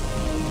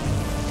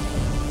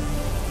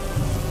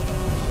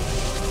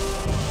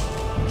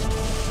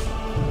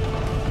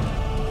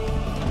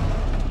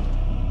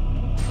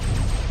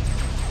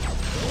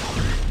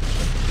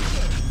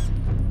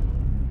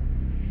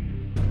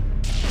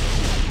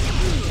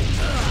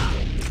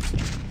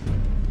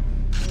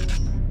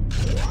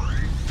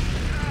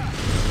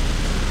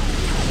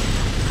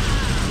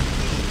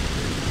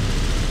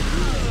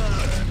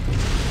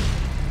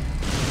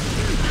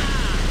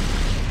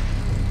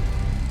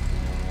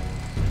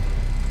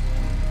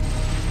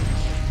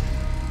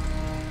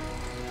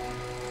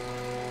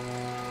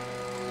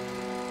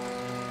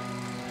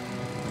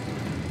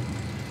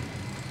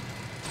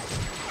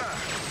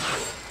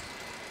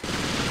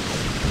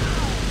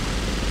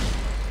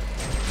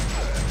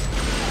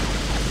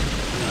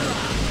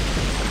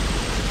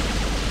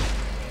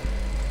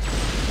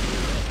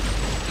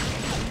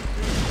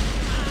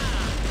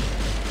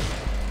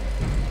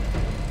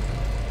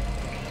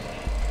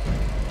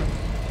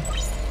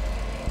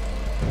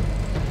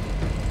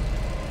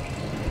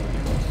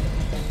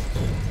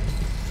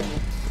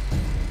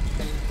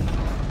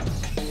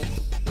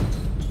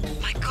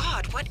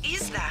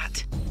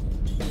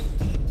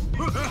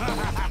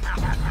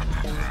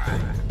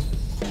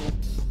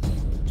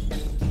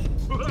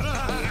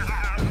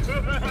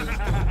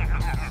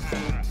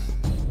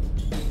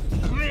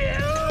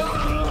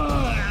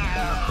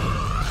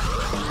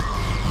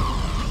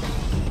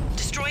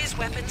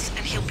 weapons,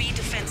 and he'll be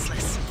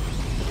defenseless.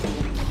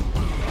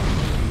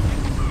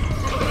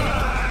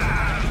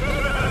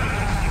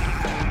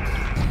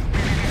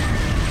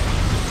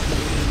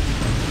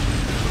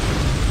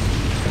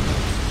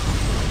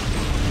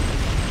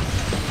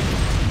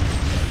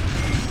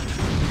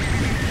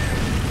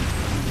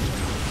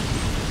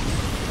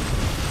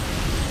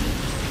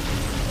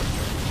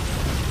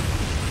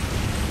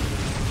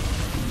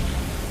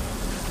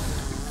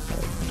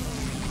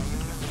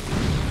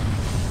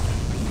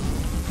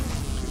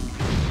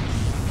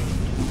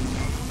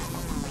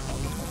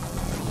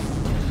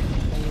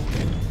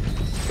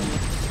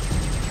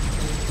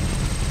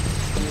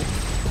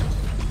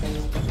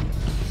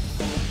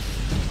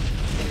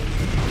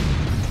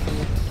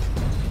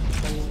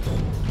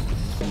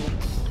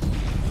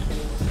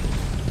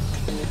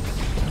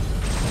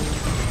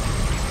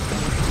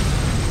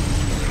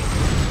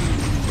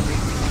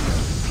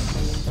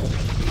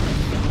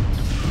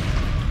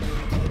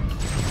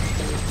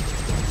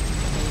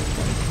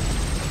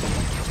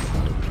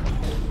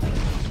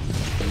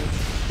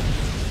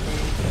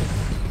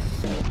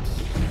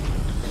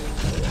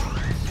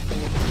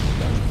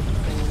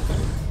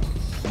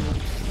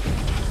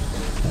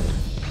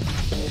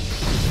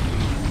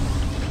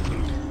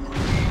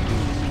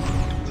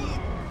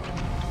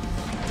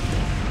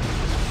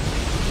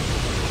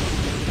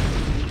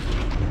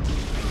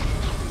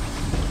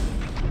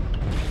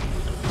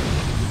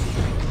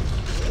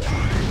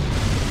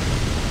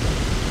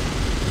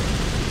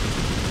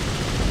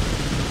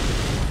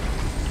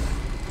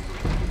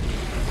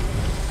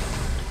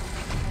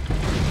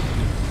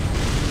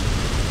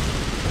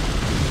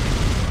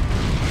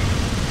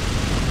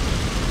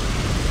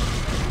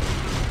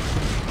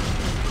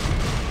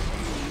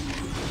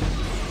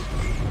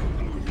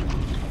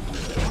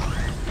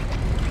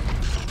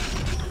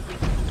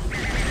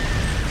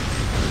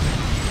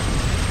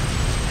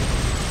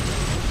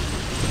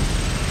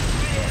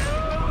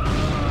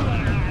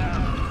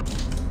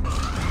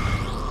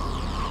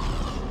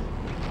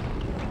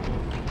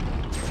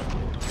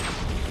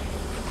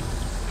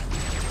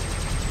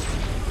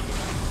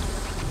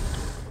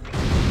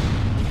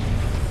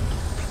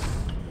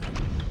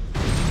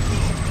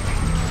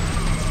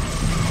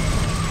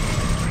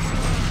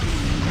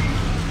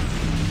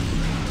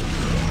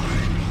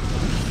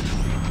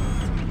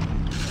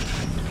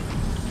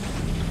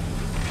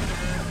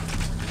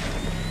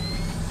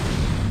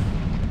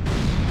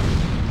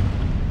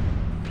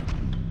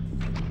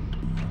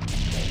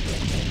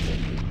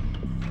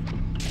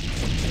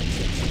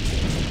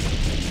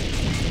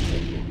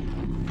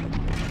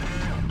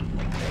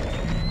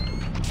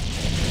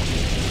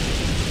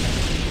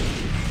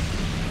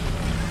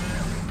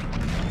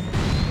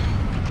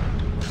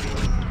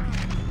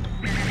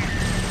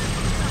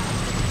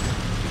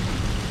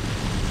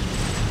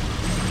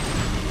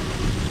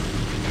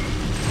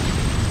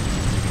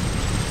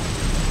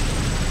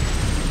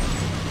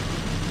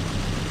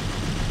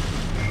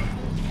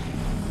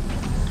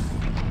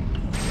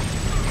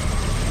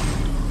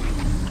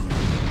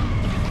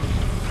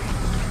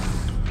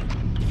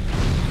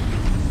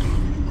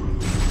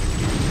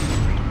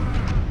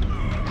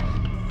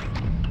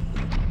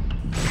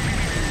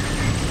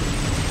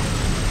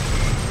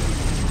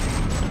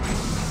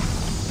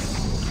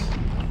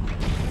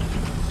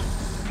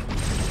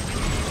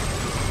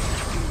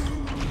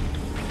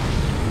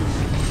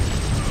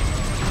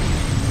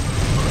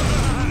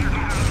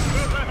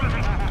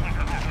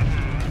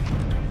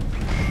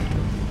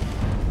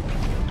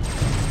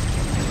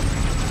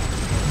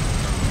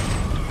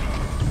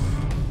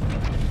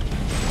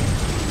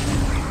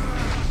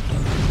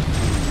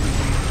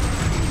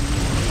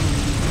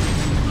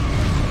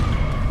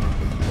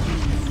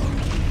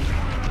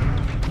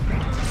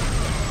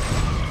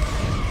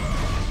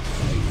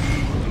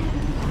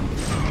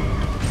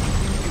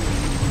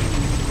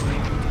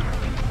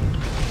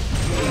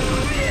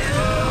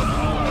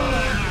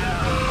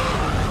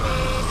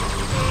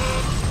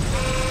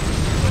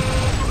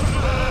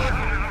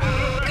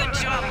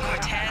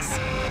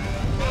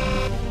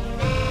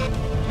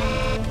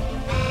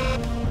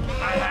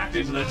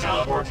 into the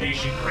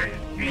teleportation grid.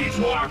 He's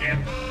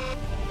walking.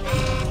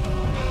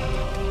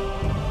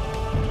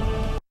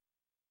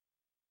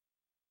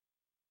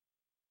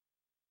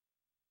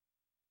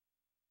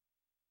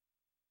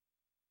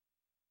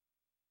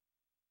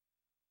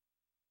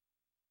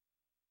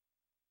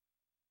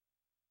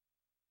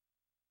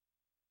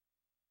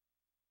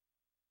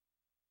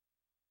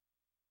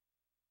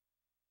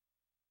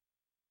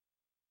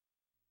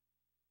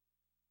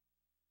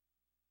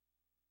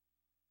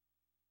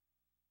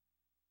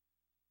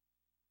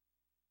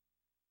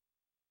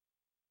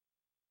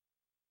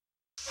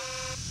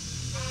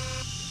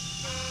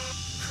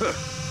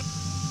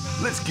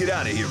 Let's get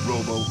out of here,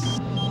 Robo.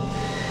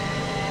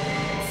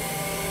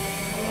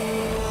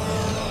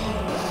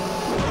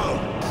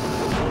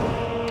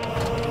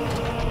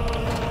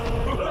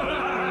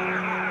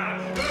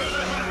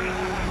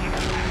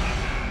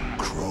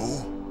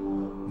 Crow?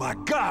 My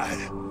God,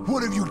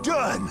 what have you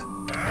done?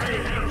 I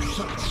have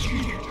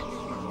succeeded,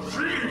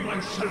 freeing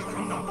myself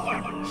from the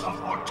bonds of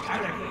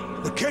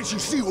mortality. But can't you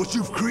see what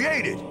you've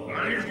created?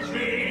 I've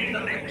created the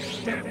next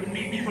step in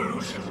the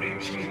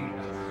evolutionary chain.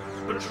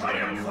 The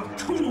triumph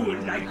of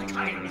 2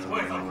 lifetimes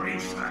worth of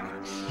research.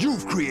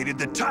 You've created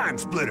the Time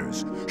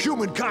Splitters,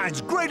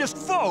 humankind's greatest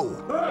foe!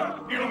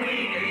 You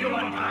mean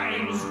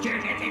humankind's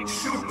genetic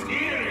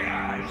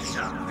superiors?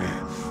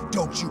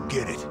 Don't you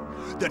get it?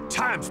 The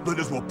Time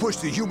Splitters will push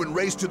the human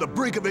race to the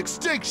brink of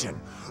extinction!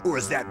 Or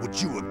is that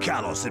what you and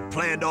Kalos had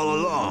planned all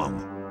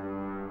along?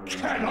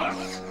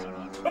 Kalos?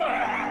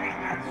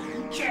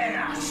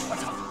 Kalos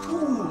was a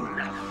fool!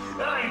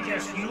 I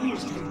just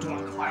used him to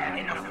acquire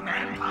enough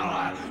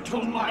manpower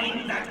to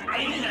mine that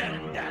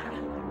island!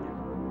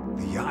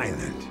 The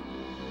island?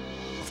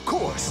 Of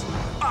course!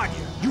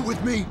 Anya, you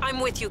with me? I'm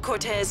with you,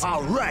 Cortez.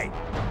 All right!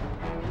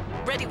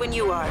 Ready when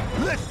you are.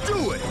 Let's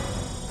do it!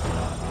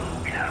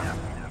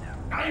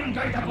 I'm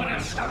going to put a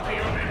stop to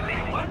your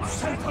meddling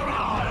once and for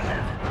all!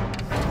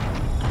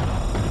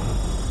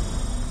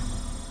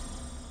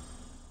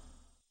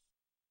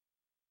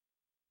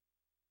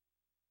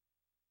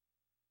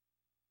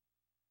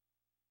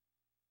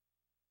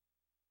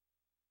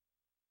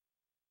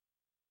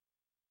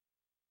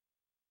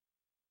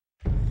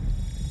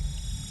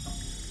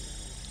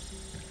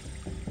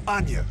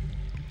 Anya!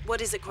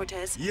 What is it,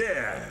 Cortez?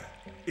 Yeah!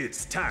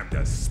 It's time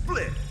to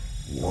split!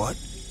 What?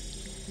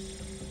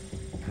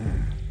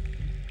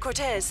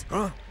 Cortez.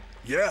 Huh?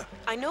 Yeah?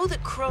 I know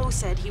that Crow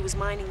said he was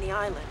mining the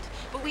island,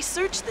 but we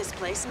searched this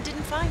place and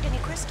didn't find any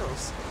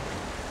crystals.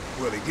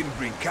 Well, he didn't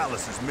bring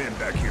Kalos' men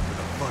back here for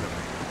the fun of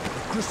it.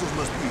 The crystals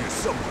must be here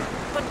somewhere.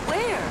 But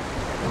where?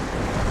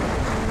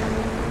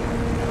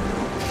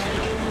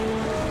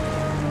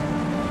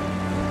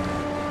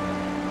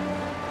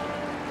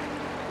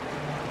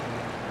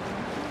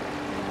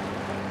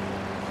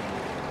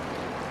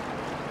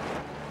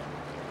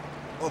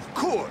 Of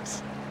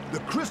course! The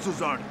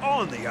crystals aren't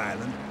on the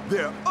island,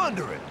 they're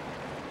under it!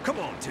 Come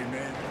on, Tin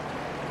Man.